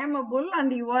oh I am a bull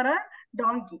and you are a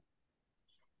donkey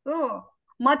so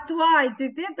matva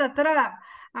ityukte tatra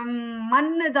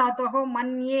man dhatoh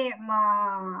manye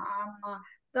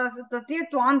tasya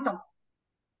tvantam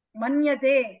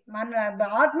मन्यते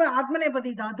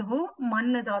आत्मनेपदी धातुः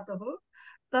मन् धातुः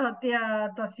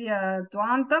तस्य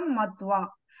त्वान्तं मत्वा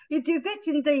इत्युक्ते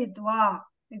चिन्तयित्वा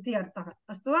इति अर्थः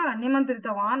अस्तु वा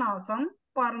निमन्त्रितवान् आसम्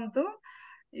परन्तु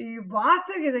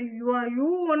वास्तविक you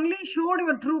only showed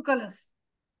your true colors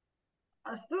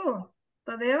अस्तु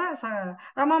तदेव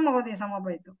रमा महोदय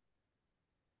समापयतु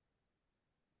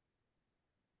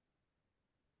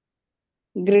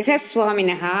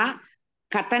गृहस्वामिनः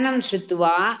कथनं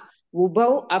श्रुत्वा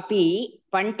उभौ अपि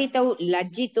पण्डितौ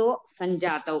लज्जितौ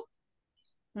सञ्जातौ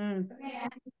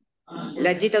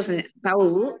तौ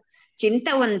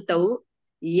चिन्तवन्तौ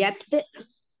यत्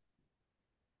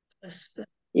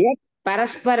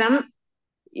परस्परं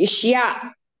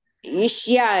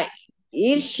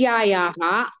ईर्ष्यायाः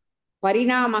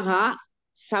परिणामः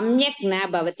सम्यक् न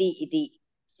भवति इति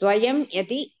स्वयं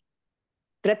यदि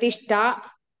प्रतिष्ठा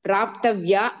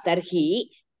प्राप्तव्या तर्हि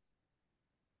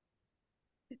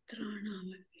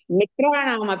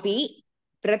मित्राणामपि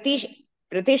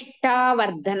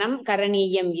प्रतिष्ठावर्धनं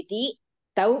करणीयम् इति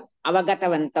तौ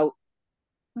अवगतवन्तौ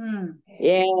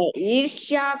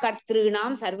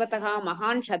ईर्ष्याकर्तॄणां सर्वतः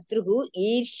महान् शत्रुः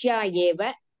ईर्ष्या एव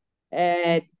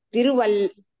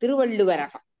तिरुवल्लुवर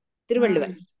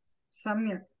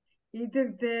सम्यक्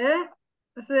इत्युक्ते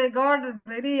so they got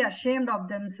very ashamed of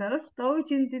themselves तौ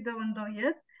चिन्तितवन्तौ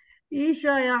यत्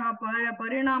ईर्ष्यायाः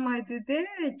परिणामः इत्युक्ते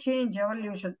change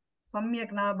evolution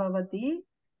सम्यक् न भवति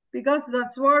because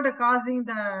that's what causing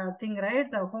the thing right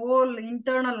the whole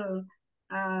internal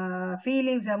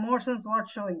feelings emotions what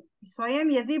showing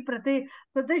स्वयं यदि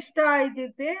प्रतिष्ठा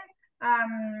इत्युक्ते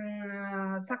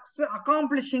success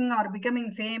accomplishing or becoming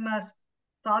famous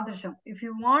tadrisham if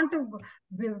you want to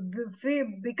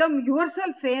become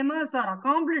yourself famous or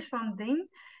accomplish something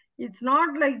it's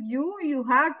not like you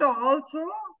have to also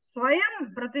swayam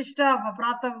pratishtha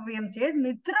pratavyam ched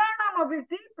mitranam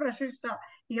abhiti prashishta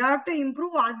you have to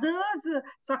improve others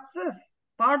success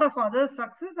part of others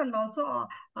success and also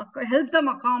help them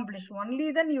accomplish only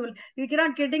then you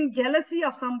cannot getting jealousy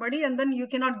of somebody and then you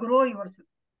cannot grow yourself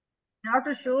you have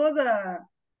to show the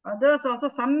others also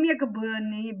samyak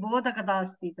bodhakata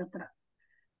asti tatra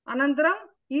anantaram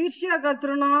ईर्ष्या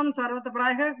कर्तॄणां सर्वत्र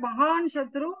प्रायः महान्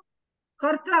शत्रु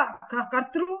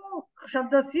कर्तृ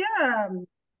शब्दस्य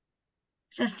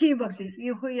षष्ठी विभक्ति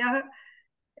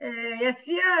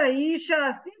यस्य ईर्ष्या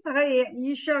अस्ति सः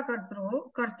ईर्ष्या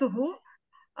कर्तुः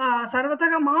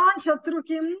सर्वतः महान् शत्रु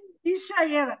किम् ईर्ष्या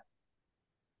एव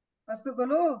अस्तु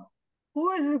खलु who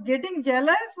is getting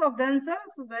jealous of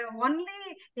themselves the only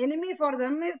enemy for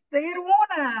them is their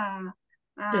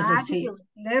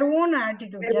own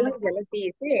attitude jealousy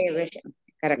is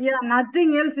correct yeah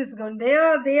nothing else is going they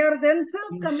are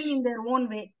themselves coming in their own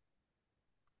way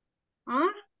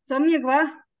सम्यक् वा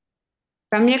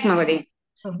सम्यक् महोदय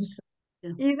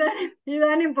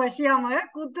इदानीं पश्यामः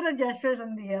कुत्र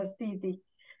जश्वसन्धिः अस्ति इति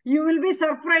you will be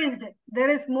surprised there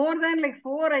is more than like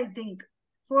 4 I think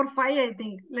 4 5 I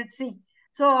think let's see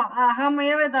सो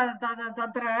अहमेव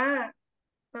तत्र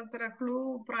तत्र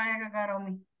क्लू प्रायः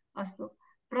करोमि अस्तु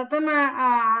प्रथम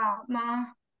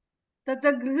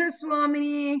तत्र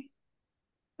गृहस्वामिनी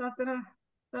तत्र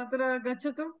तत्र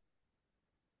गच्छतु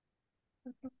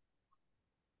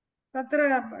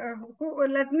तत्र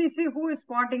लेट् मी सी हू इस्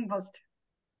स्पाटिङ्ग् फस्ट्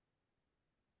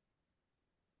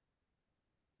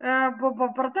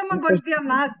प्रथमपङ्क्त्यां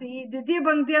नास्ति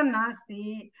द्वितीयपङ्क्त्यां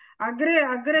नास्ति अग्रे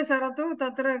अग्रे सरतु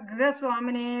तत्र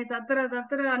गृहस्वामिने तत्र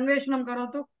तत्र अन्वेषणं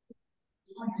करोतु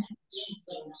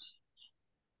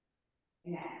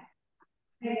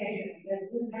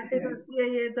पण्डितस्य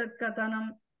एतत् कथनम्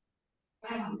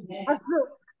अस्तु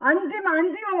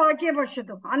अन्तिमवाक्ये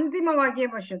पश्यतु अन्तिमवाक्ये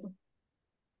पश्यतु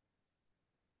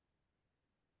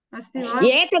अस्ति वा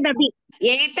एतदपि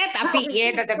एतदपि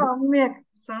एतदपि सम्यक्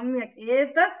सम्यक्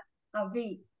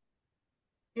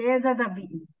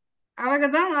एतदपि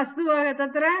अवगतम् अस्तु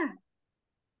तत्र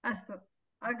अस्तु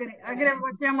अग्रे अग्रे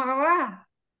पश्यामः वा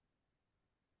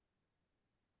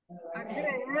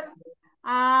अग्रे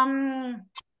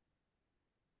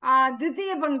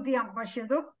द्वितीयपङ्क्त्यां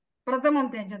पश्यतु प्रथमं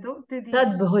त्यजतु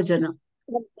तद्भोजनं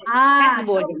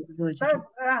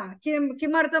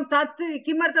किमर्थं तत्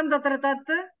किमर्थं तत्र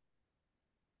तत्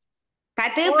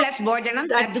तत् प्लस् भोजनं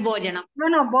तद् भोजनं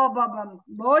न भोजनं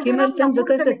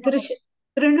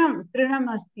तृणम्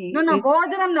अस्ति न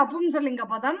भोजनं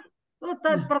नपुंसकलिङ्गपदं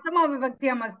तत्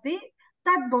प्रथमविभक्त्याम् अस्ति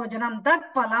तत् भोजनं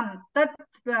तत् फलं तत्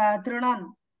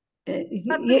तृणं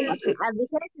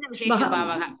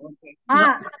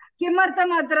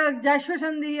किमर्थम् अत्र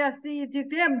जश्वसन्धिः अस्ति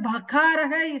इत्युक्ते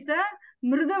भकारः इस्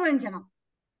मृदुव्यञ्जनम्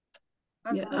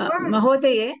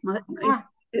महोदये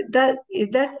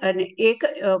एक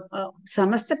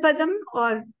समस्तपदम्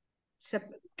और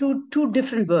two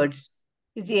different words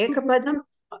is एकपदं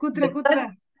कुत्र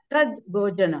तद्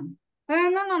भोजनं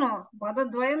न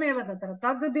पदद्वयमेव तत्र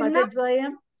तद् भिन्नं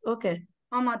पदद्वयम् ओके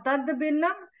आमा तद्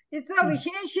भिन्नं इट्स् अ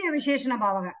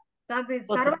विशेषणभावः तद्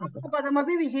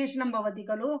सर्वपदमपि विशेषणं भवति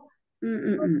खलु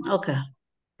ओके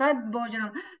तद् भोजनं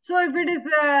so if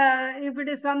it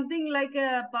is something like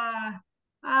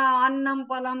अन्नं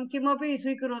फलं किमपि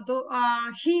स्वीकरोतु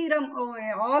क्षीरम्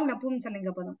आल्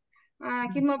नपुंसकलिङ्गपदं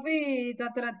किमपि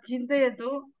तत्र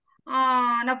चिन्तयतु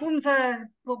नपुंस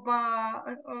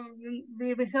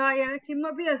विहाय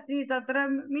किमपि अस्ति तत्र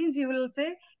मीन्स् यु विल्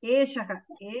से एषः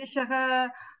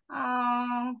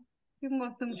किं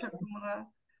वक्तुं शक्नुमः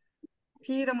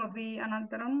क्षीरमपि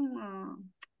अनन्तरं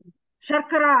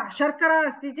शर्करा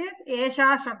अस्ति चेत्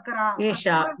एषा शर्करा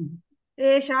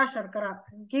एषा शर्करा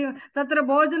तत्र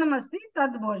भोजनम् अस्ति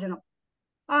तद् भोजनं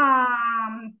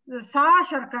सा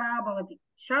शर्करा भवति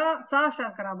सा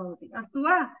शर्करा भवति अस्तु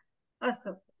वा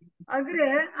अस्तु अग्रे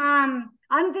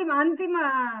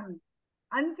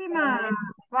अन्तिम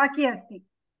वाक्ये अस्ति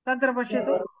तत्र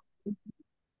पश्यतु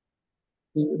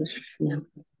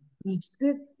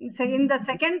in the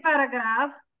second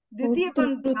paragraph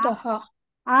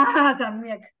द्वितीयपङ्क्त्यां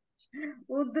सम्यक्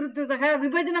उद्धृतः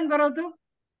विभजनं करोतु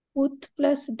उत्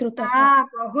प्लस् धृतः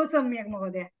बहु सम्यक्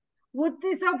महोदय उत्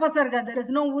इस् उपसर्ग देयर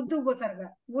इस् नो उत्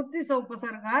उपसर्ग उत् इस्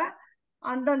उपसर्ग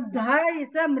and then ध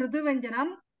इस्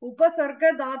मृदुव्यञ्जनम्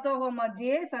उपसर्ग धातोः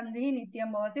मध्ये सन्धिः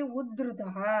नित्यं भवति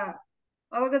उद्धृतः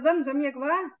अवगतं सम्यक्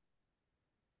वा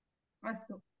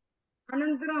अस्तु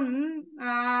अनन्तरं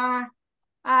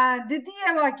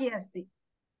द्वितीयवाक्ये अस्ति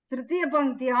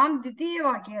तृतीयपङ्क्त्यां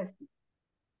द्वितीयवाक्ये अस्ति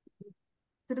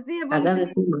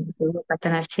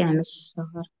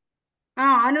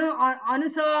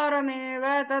अनुसारमेव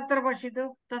तत्र पश्यतु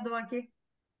तद्वाक्ये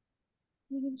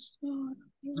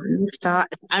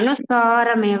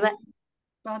अनुसारमेव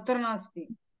तत्र नास्ति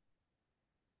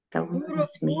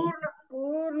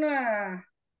पूर्ण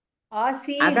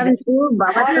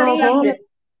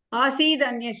आसीत्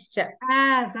अन्यश्च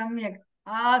सम्यक्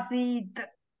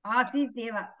आसीत्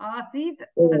एव आसीत्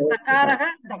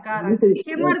तकारः दकारः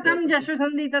किमर्थं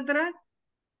जश्वसन्धि तत्र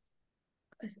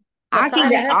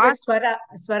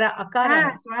स्वर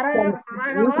अकारः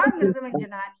स्वरः वा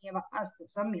मृदुव्यञ्जनानि एव अस्तु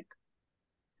सम्यक्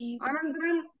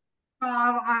अनन्तरं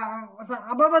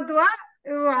अभवत् वा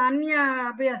अन्य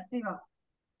अपि अस्ति वा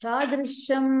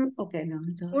तादृशम् okay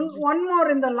one more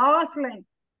in the last line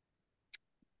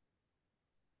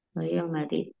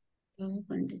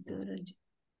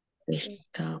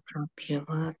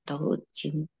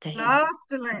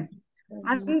last line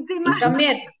अन्तिम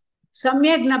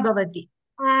सम्यक् न भवति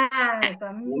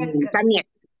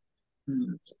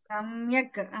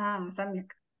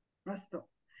सम्यक् अस्तु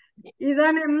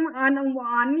इदानीम्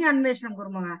अन्य अन्वेषणं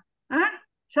कुर्मः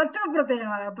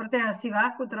शत्रुप्रत्ययः अस्ति वा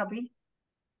कुत्रापि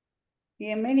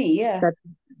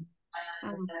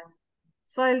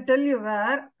So I'll tell you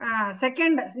where.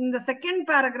 In the second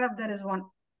paragraph, there is one.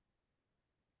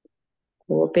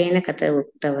 Koppen कथ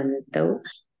उक्तवन्तौ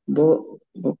भो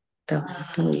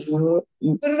उक्तवन्तौ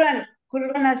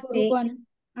कुर्वन् अस्ति Kurvan.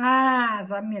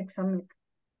 Samyak.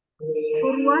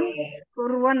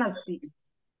 Kurvan asti.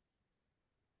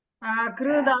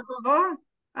 कृ धातोः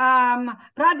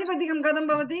प्रातिपदिकं कथं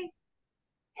भवति?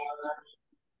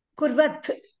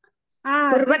 कुर्वत्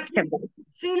कुर्वत्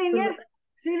शब्दः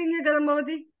स्त्रीलिङ्गे कथं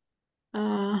भवति?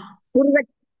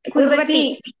 कुर्वति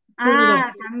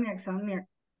सम्यक्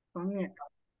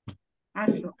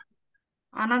अस्तु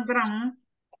अनन्तरं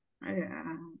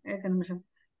एकनिमिषं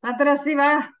तत्र अस्ति वा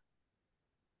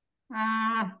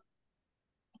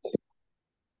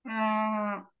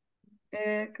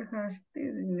एकः अस्ति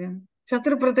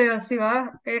शत्रुप्रत्ययः अस्ति वा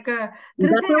एक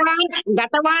तृतीय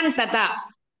गतवान् तथा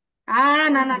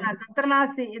न तत्र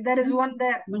नास्ति there is one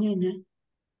there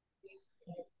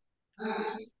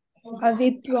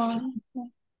Avidwan.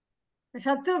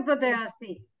 शत्रुप्रत्ययः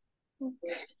अस्ति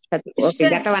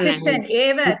तिष्ठन्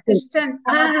एव तिष्ठन्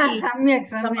सम्यक्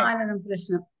समानं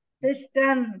प्रश्नम्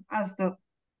तिष्ठन् अस्तु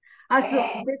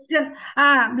तिष्ठन्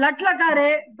लट् लकारे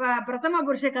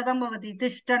प्रथमपुरुषे कथं भवति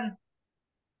तिष्ठन्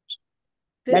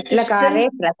लट्लकारे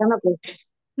प्रथमपुरुषे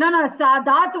न सा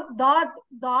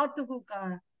धातुः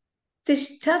कः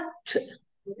तिष्ठत्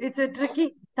इट्स् ट्रिकी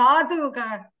धातुः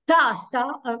कः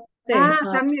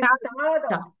सम्यक्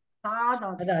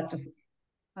धातुः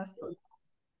अस्तु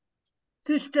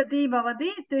तिष्ठति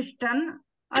भवति तिष्ठन्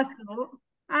अस्तु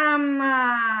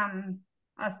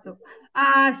अस्तु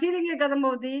श्रीलिङ्गे कथं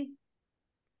भवति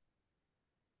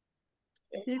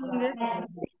श्रीलिङ्गे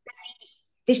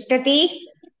तिष्ठति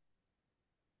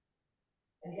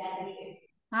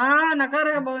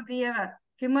नकारः भवति एव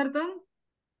किमर्थं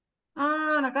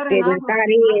नकारः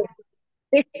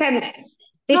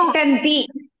तिष्ठन्ति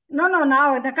नो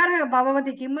नकारः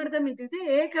भवति किमर्थम् इत्युक्ते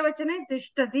एकवचने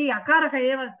तिष्ठति अकारः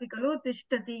एव अस्ति खलु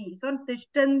तिष्ठति सो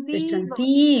तिष्ठन्ति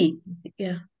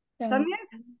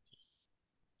सम्यक्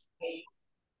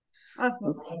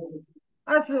अस्तु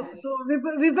सो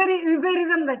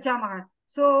विपरीतं गच्छामः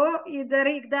सो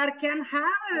there can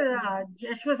have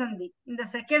jashva sandhi in the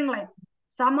second line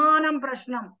samanam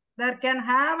prashnam there can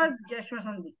have a jashva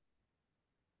sandhi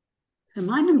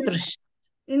samanam prashnam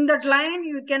in that line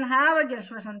you can have a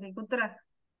jashva sandhi kutra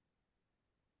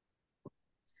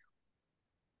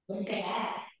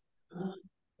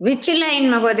which line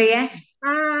mahodaya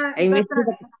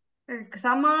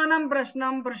samanam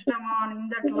prashnam prashtavan in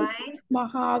that line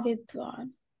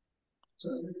Mahavidwan.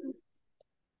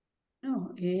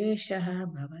 No, एषः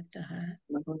भवतः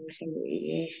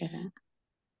एषः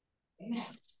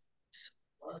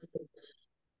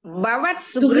भवत्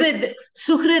सुहृद्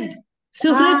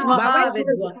सुहृद्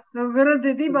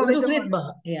इति भवितुम्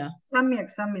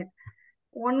सम्यक्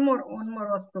one more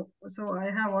vastu so I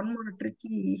have one more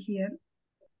tricky here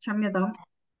क्षम्यताम्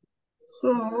so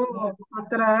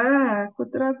अत्र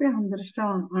कुत्रापि अहं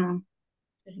दृष्टवान्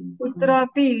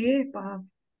कुत्रापि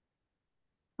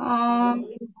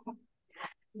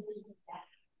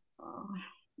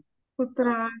कुत्र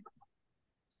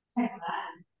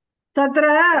तत्र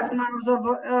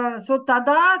so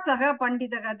तदा सः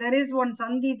पण्डितः there is one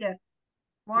sandhi there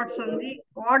what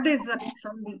is that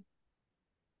sandhi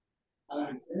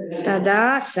तदा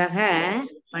सः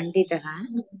पण्डितः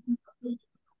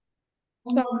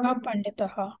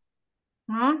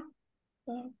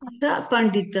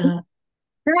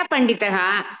पण्डितः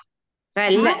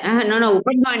no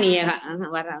उपमानीयः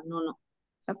no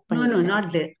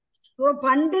not there so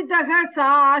पण्डितः सा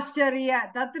आश्चर्य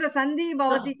तत्र सन्धिः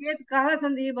भवति चेत् कः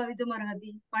सन्धिः भवितुम्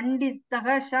अर्हति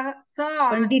पण्डितः सा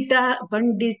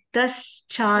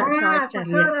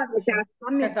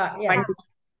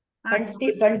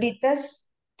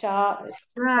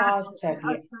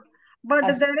but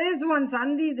there is one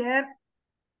sandhi there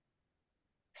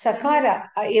sakara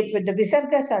the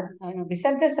visarga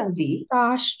sandhi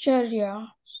आश्चर्य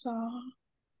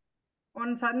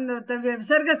one sandhi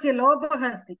visargasya lopah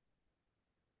asti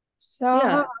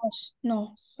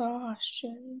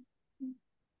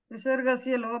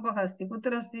विसर्गस्य लोपः अस्ति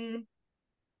कुत्र अस्ति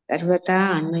सर्वथा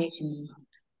अन्वयचिह्नं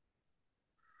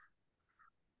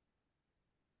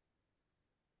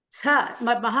सा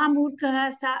महामूर्खः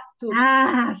सा तु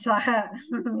सः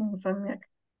सम्यक्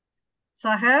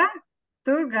सः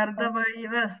तु गर्दभ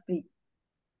इव अस्ति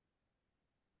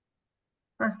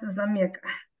अस्तु सम्यक्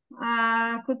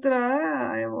कुत्र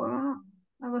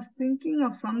I was thinking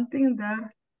of something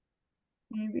there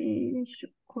maybe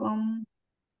shuklam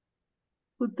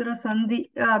कुत्र सन्धि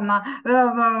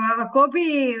कोऽपि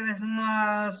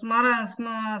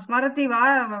स्मरति वा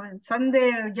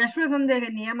जश्वसन्धेः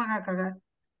नियमः कः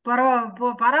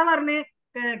परवर्णे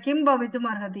किं भवितुम्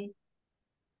अर्हति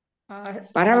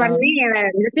परवर्णे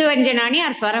ऋतुव्यञ्जनानि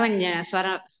और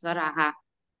स्वराः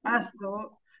अस्तु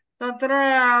तत्र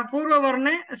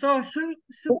पूर्ववर्णे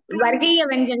शुक्लं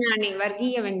वर्गीयव्यञ्जनानि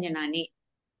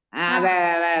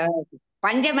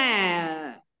पञ्चम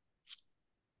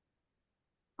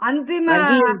अन्तिम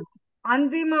वर्गीय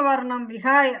अन्तिमवर्णं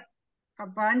विहाय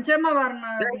पञ्चमवर्ण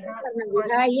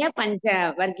विहाय पञ्च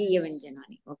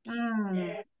वर्गीयव्यञ्जनानि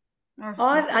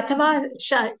और अस्तु अथवा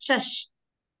शश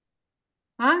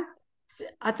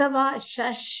अथवा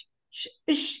शश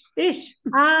इश इश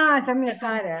सम्यक्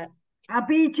चकार सम्यक्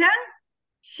अपि च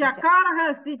शकारः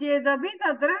अस्ति चेदपि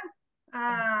तत्र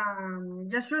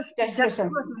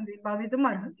जश्वसन्धि भवितुम्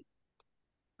अर्हति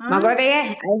महोदय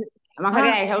I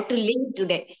have to leave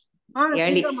today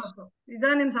early. चिन्ता मास्तु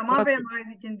इदानीं समापयामः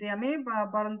इति चिन्तयामि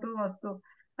परन्तु अस्तु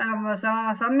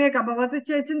सम्यक् अभवत्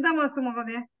चिन्ता मास्तु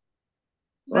महोदय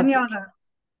धन्यवादः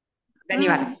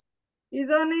धन्यवादः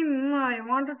इदानीम् I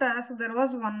wanted to ask there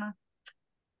was one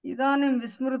इदानीं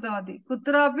विस्मृतवती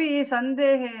कुत्रापि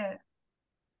सन्धेः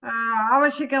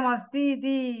आवश्यकमस्ति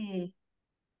इति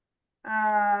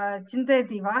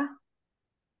चिन्तयति वा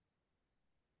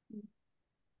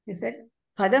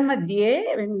पदमध्ये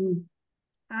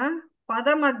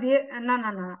पदमध्ये न न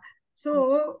न सो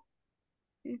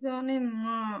इदानीं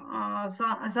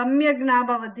सम्यक् न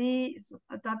भवति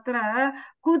तत्र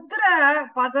कुत्र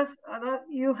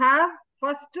you have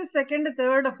first second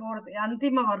third fourth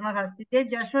अन्तिमवर्णः अस्ति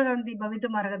चेत् जश्वसन्धि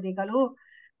भवितुम् अर्हति खलु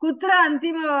कुत्र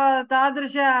अन्तिम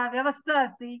तादृश व्यवस्था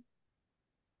अस्ति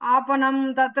आपणं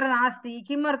तत्र नास्ति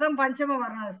किमर्थं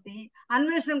पञ्चमवर्णः अस्ति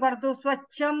अन्वेषणं करोतु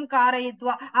स्वच्छं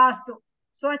कारयित्वा अस्तु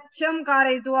स्वच्छं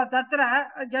कारयित्वा तत्र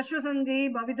जश्वसन्धिः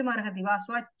भवितुम् अर्हति वा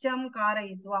स्वच्छं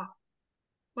कारयित्वा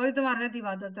भवितुम् अर्हति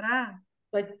वा तत्र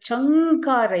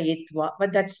स्वच्छङ्कारयित्वा but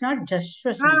that's not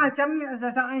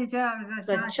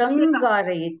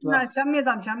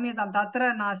क्षम्यतां तत्र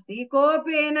नास्ति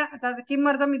कोपेन तत्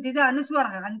किमर्थम् इत्युक्ते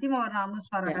अनुस्वारः अन्तिमवर्ण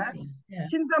अनुस्वारः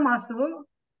चिन्ता मास्तु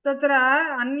तत्र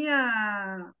अन्य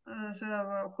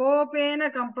कोपेन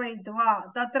कम्पयित्वा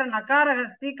तत्र नकारः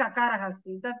अस्ति ककारः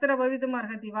अस्ति तत्र भवितुम्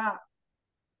अर्हति वा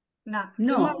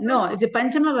no it's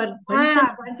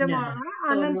पञ्चमवर्णः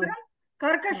अनन्तरं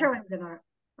कर्कषव्यञ्जनः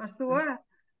अस्तु वा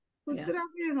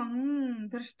कुत्रापि अहं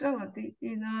दृष्टवती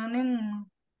इदानीं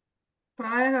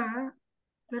प्रायः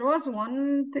there was one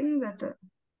thing that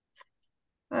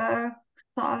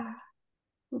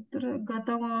कुत्र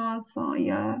गतवान् साय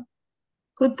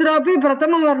कुत्रापि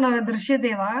प्रथमवर्णः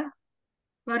दृश्यते वा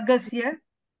वर्गस्य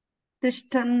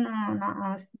तिष्ठन्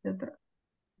नास्ति तत्र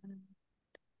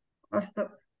अस्तु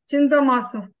चिन्ता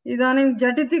मास्तु इदानीं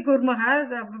झटिति कुर्मः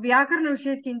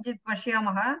व्याकरणविषये किञ्चित्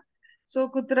पश्यामः सो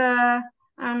कुत्र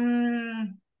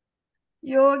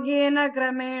योगेन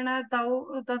क्रमेण तौ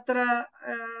तत्र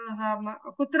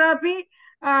कुत्रापि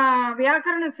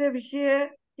व्याकरणस्य विषये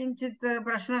किञ्चित्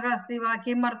प्रश्नः अस्ति वा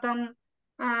किमर्थं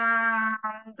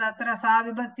तत्र सा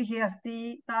विभक्तिः अस्ति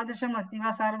तादृशम् अस्ति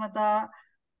वा सर्वदा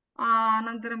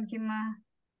अनन्तरं किं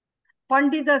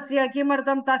पण्डितस्य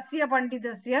किमर्थं तस्य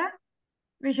पण्डितस्य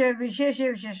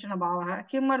विशेषणभावः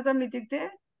किमर्थम् इत्युक्ते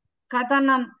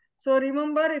कथनं so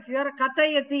remember if you are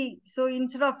kathayati so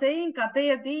instead of saying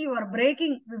kathayati you are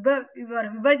breaking you are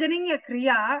vibajaning a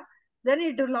kriya then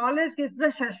it will always give the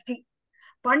shashti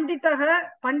panditah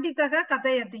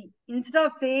kathayati instead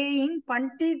of saying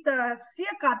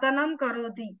panditasya kathanam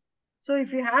karoti so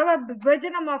if you have a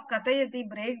vibajanam of kathayati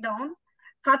breakdown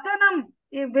kathanam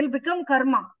it will become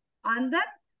karma and then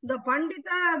the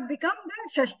pandita become the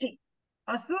shashti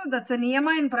astu that's a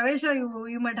niyama in pravesha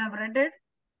you might have read it.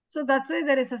 So that's why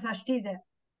there is a sashti there.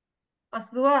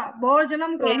 Asva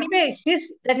bhojanam. Anyway,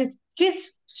 that is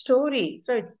his story.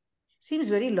 So it seems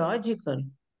very logical.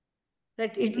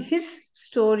 That his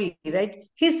story, right?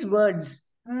 His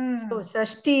words. So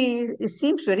sashti it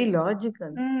seems very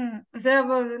logical. So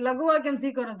laghuvakyam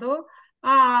sवीकरोतु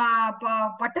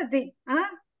patati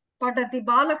patati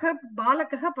balakah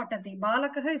patati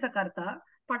balakah is a karta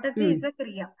patati is a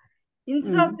kriya.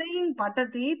 Instead of saying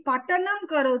patati, patanam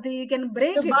karoti, you can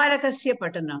break it. Balakasya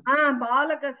patanam.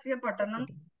 Balakasya patanam.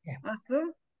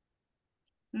 Astu.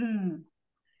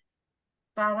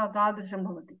 Tadrisham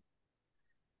bhavati.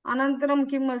 Anantaram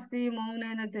kim asti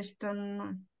maunena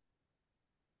tishtan.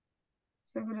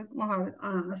 Sugrit Mahavid.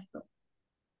 Astu.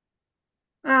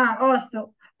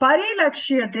 Astu.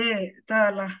 Parilakshyate.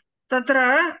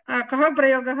 Tatra kaha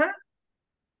prayogah?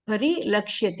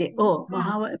 Parilakshyate. Oh,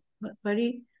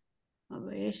 Pari.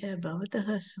 एषः भवतः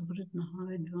सुहृत्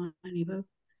महाविद्वान् इव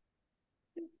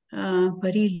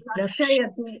परिलक्ष्य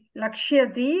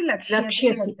लक्ष्यति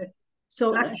लक्ष्यति.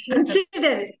 So Lakshyata.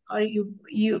 consider, or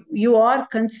you are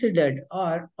considered,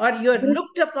 or you are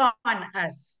looked upon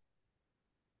as.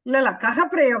 La kaha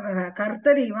prayoga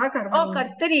kartari va karmani. Oh,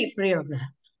 kartari prayoga.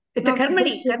 It's No, a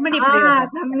karmani drishyate. prayoga.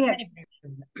 Samyak.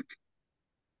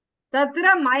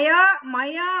 Tatra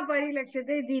maya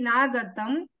parilakshate iti na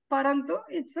dattam, parantu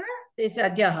it's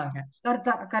adyahara.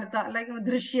 karta, like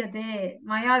drishyate,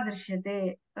 maya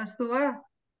drishyate. Astu va?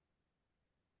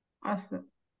 Astu.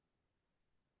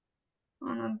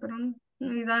 अनन्तरम्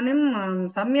इदानीं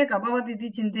सम्यक् अभवत् इति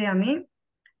चिन्तयामि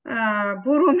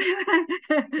पूर्वमेव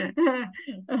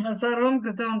सर्वं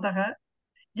कृतवन्तः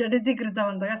झटिति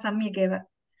कृतवन्तः सम्यक् एव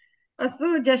अस्तु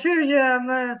जशु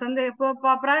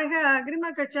प्रायः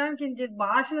अग्रिमकक्षायां किञ्चित्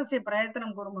भाषणस्य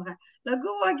प्रयत्नं कुर्मः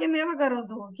लघुवाक्यमेव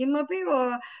करोतु किमपि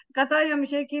कथायां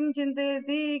विषये किं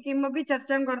चिन्तयति किमपि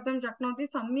चर्चां कर्तुं शक्नोति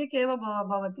सम्यक् एव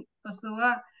भवति अस्तु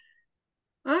वा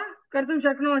कर्तुं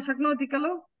शक्नोति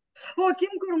खलु ओ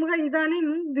किं कुर्मः इदानीं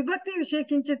विभक्तिविषये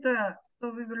किञ्चित् so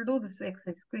we will do this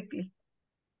exercise quickly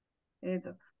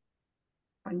एतत्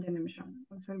 5 निमिषं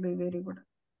this will be very good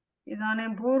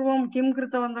इदानीं पूर्वं किं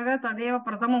कृतवन्तः तदेव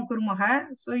प्रथमं कुर्मः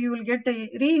so you will get a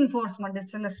reinforcement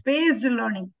it's a spaced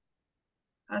learning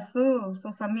अस्तु so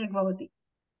सम्यक् भवति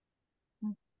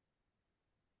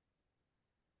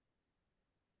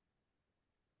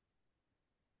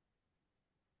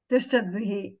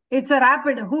तिष्ठद्भिः it's a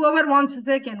rapid whoever wants to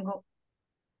say can go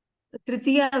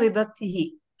तृतीया विभक्तिः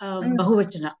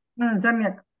बहुवचन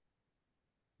सम्यक्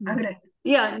अग्रे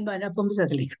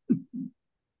नपुंसकलिङ्ग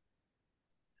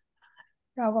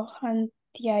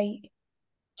प्रवहन्त्यै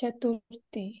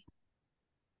चतुर्थी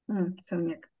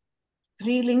सम्यक्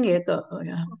स्त्रीलिङ्ग एक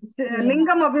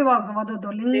लिङ्गमपि वदतु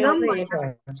लिङ्गं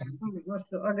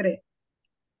अस्तु अग्रे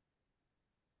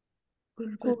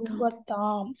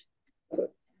कुर्वताम्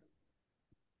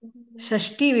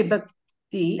षष्ठी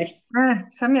विभक्ति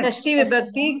सम्यक् षष्ठी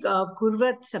विभक्ति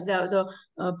कुर्वत् शब्द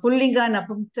पुल्लिङ्ग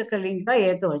नपुंसकलिङ्ग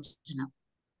एकवचनम्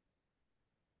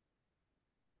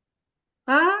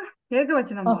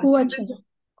एकवचनं बहुवचन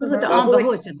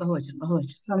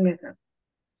सम्यक्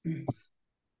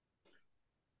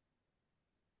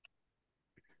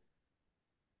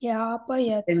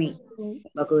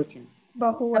बहुवचनं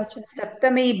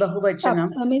सप्तमी बहुवचनं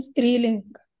सप्तमी स्त्रीलिङ्ग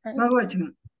बहुवचनं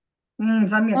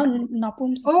सम्यक्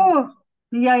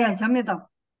क्षम्यतां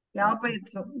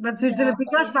यापयत्सु but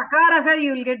because sakarah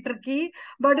you will get tricky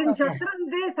but in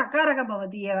shatrante sakarah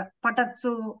bhavati eva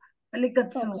patatsu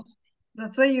likatsu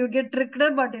that's why you get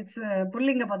tricked but it's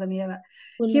pullinga padam eva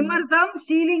kimartham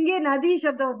strilinge nadi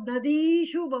shabda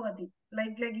nadishu bhavati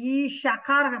like e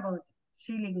shakarah bhavati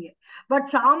strilinge but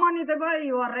samanyatava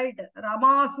you are right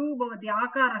ramasu bhavati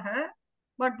akarah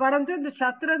but parantu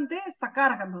shatrante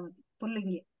sakarah bhavati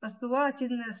pullinge astu va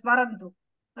smarantu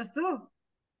astu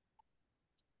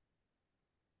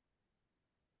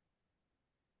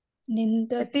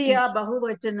द्वितीया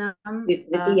बहुवचनं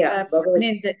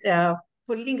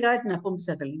पुल्लिङ्गात्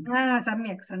नपुंसकलिङ्ग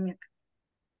सम्यक् सम्यक्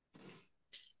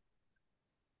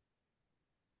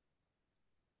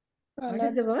What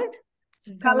is the word?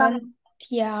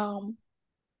 Skalantyam.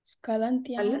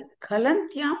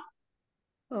 Kalantyam.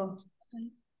 Oh.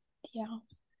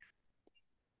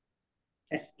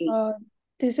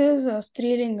 This is a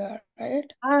strilinga, right?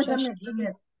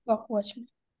 Samyak. Bahuvachan.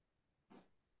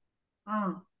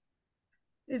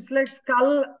 It's like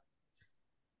skull.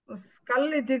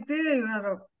 Skull itukte you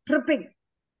are tripping.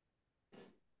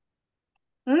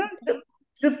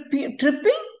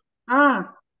 Tripping?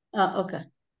 Okay.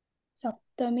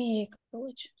 Saptami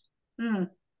ekavachan.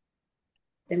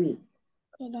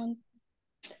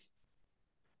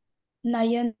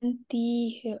 Nayanti.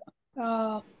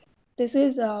 This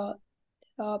is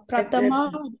Pratama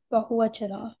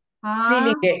Bahuvachana.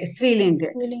 Strilinge.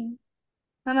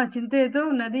 चिन्तयतु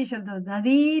नदी शब्दः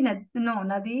नदी no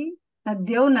नदी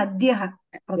नद्यौ नद्यः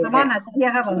प्रथमा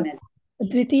नद्यः भवति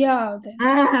द्वितीया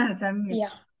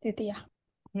सम्यक् द्वितीया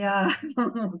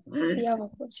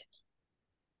बहुवचन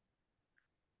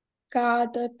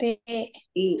खादते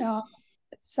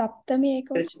सप्तमी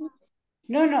एकवचन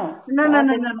No.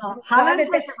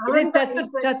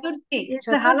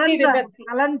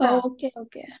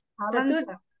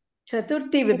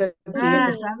 Chaturthi vibhakti.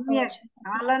 Samyak.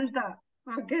 Halanta.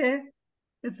 Okay.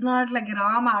 It's not like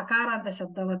Rama Akaranta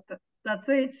Shabdavat. That's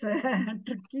why it's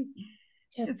tricky.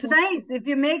 It's nice. If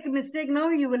you make a mistake now,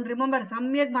 you will remember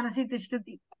Samyak Manasi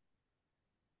Tishtati.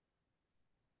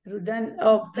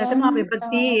 Prathama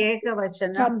vibhakti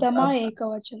ekavachana. Prathama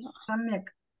ekavachana. Samyak.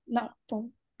 No,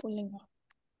 pulling out.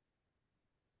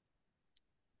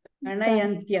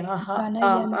 गणयन्त्याः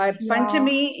गणयन्त्याः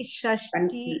पञ्चमी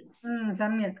षष्ठी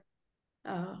सम्यक्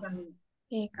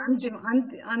एकवचनम्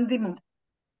अन्तिमम्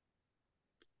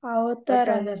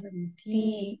अवतरन्ति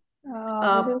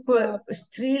this is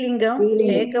स्त्रीलिङ्गम्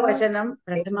एकवचनं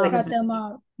प्रथमाविभक्ति प्रथमा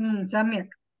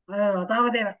सम्यक्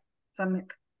तावदेव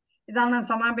सम्यक् इदानीं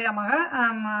समापयामः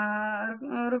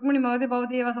रुक्मिणी महोदय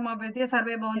भवती एव समापयति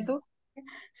सर्वे भवन्तु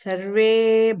सर्वे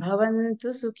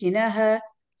भवन्तु सुखिनः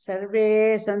सर्वे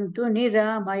सन्तु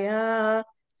निरामयाः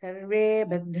सर्वे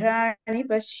भद्राणि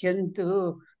पश्यन्तु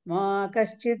मा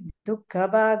कश्चित्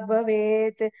दुःखभाग्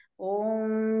भवेत्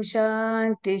ॐ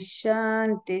शान्ति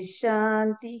शान्ति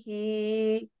शान्तिः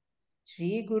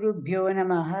श्रीगुरुभ्यो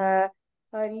नमः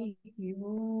हरिः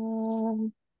ओम्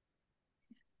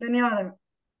धन्यवादः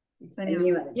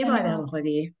धन्यवादः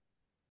महोदय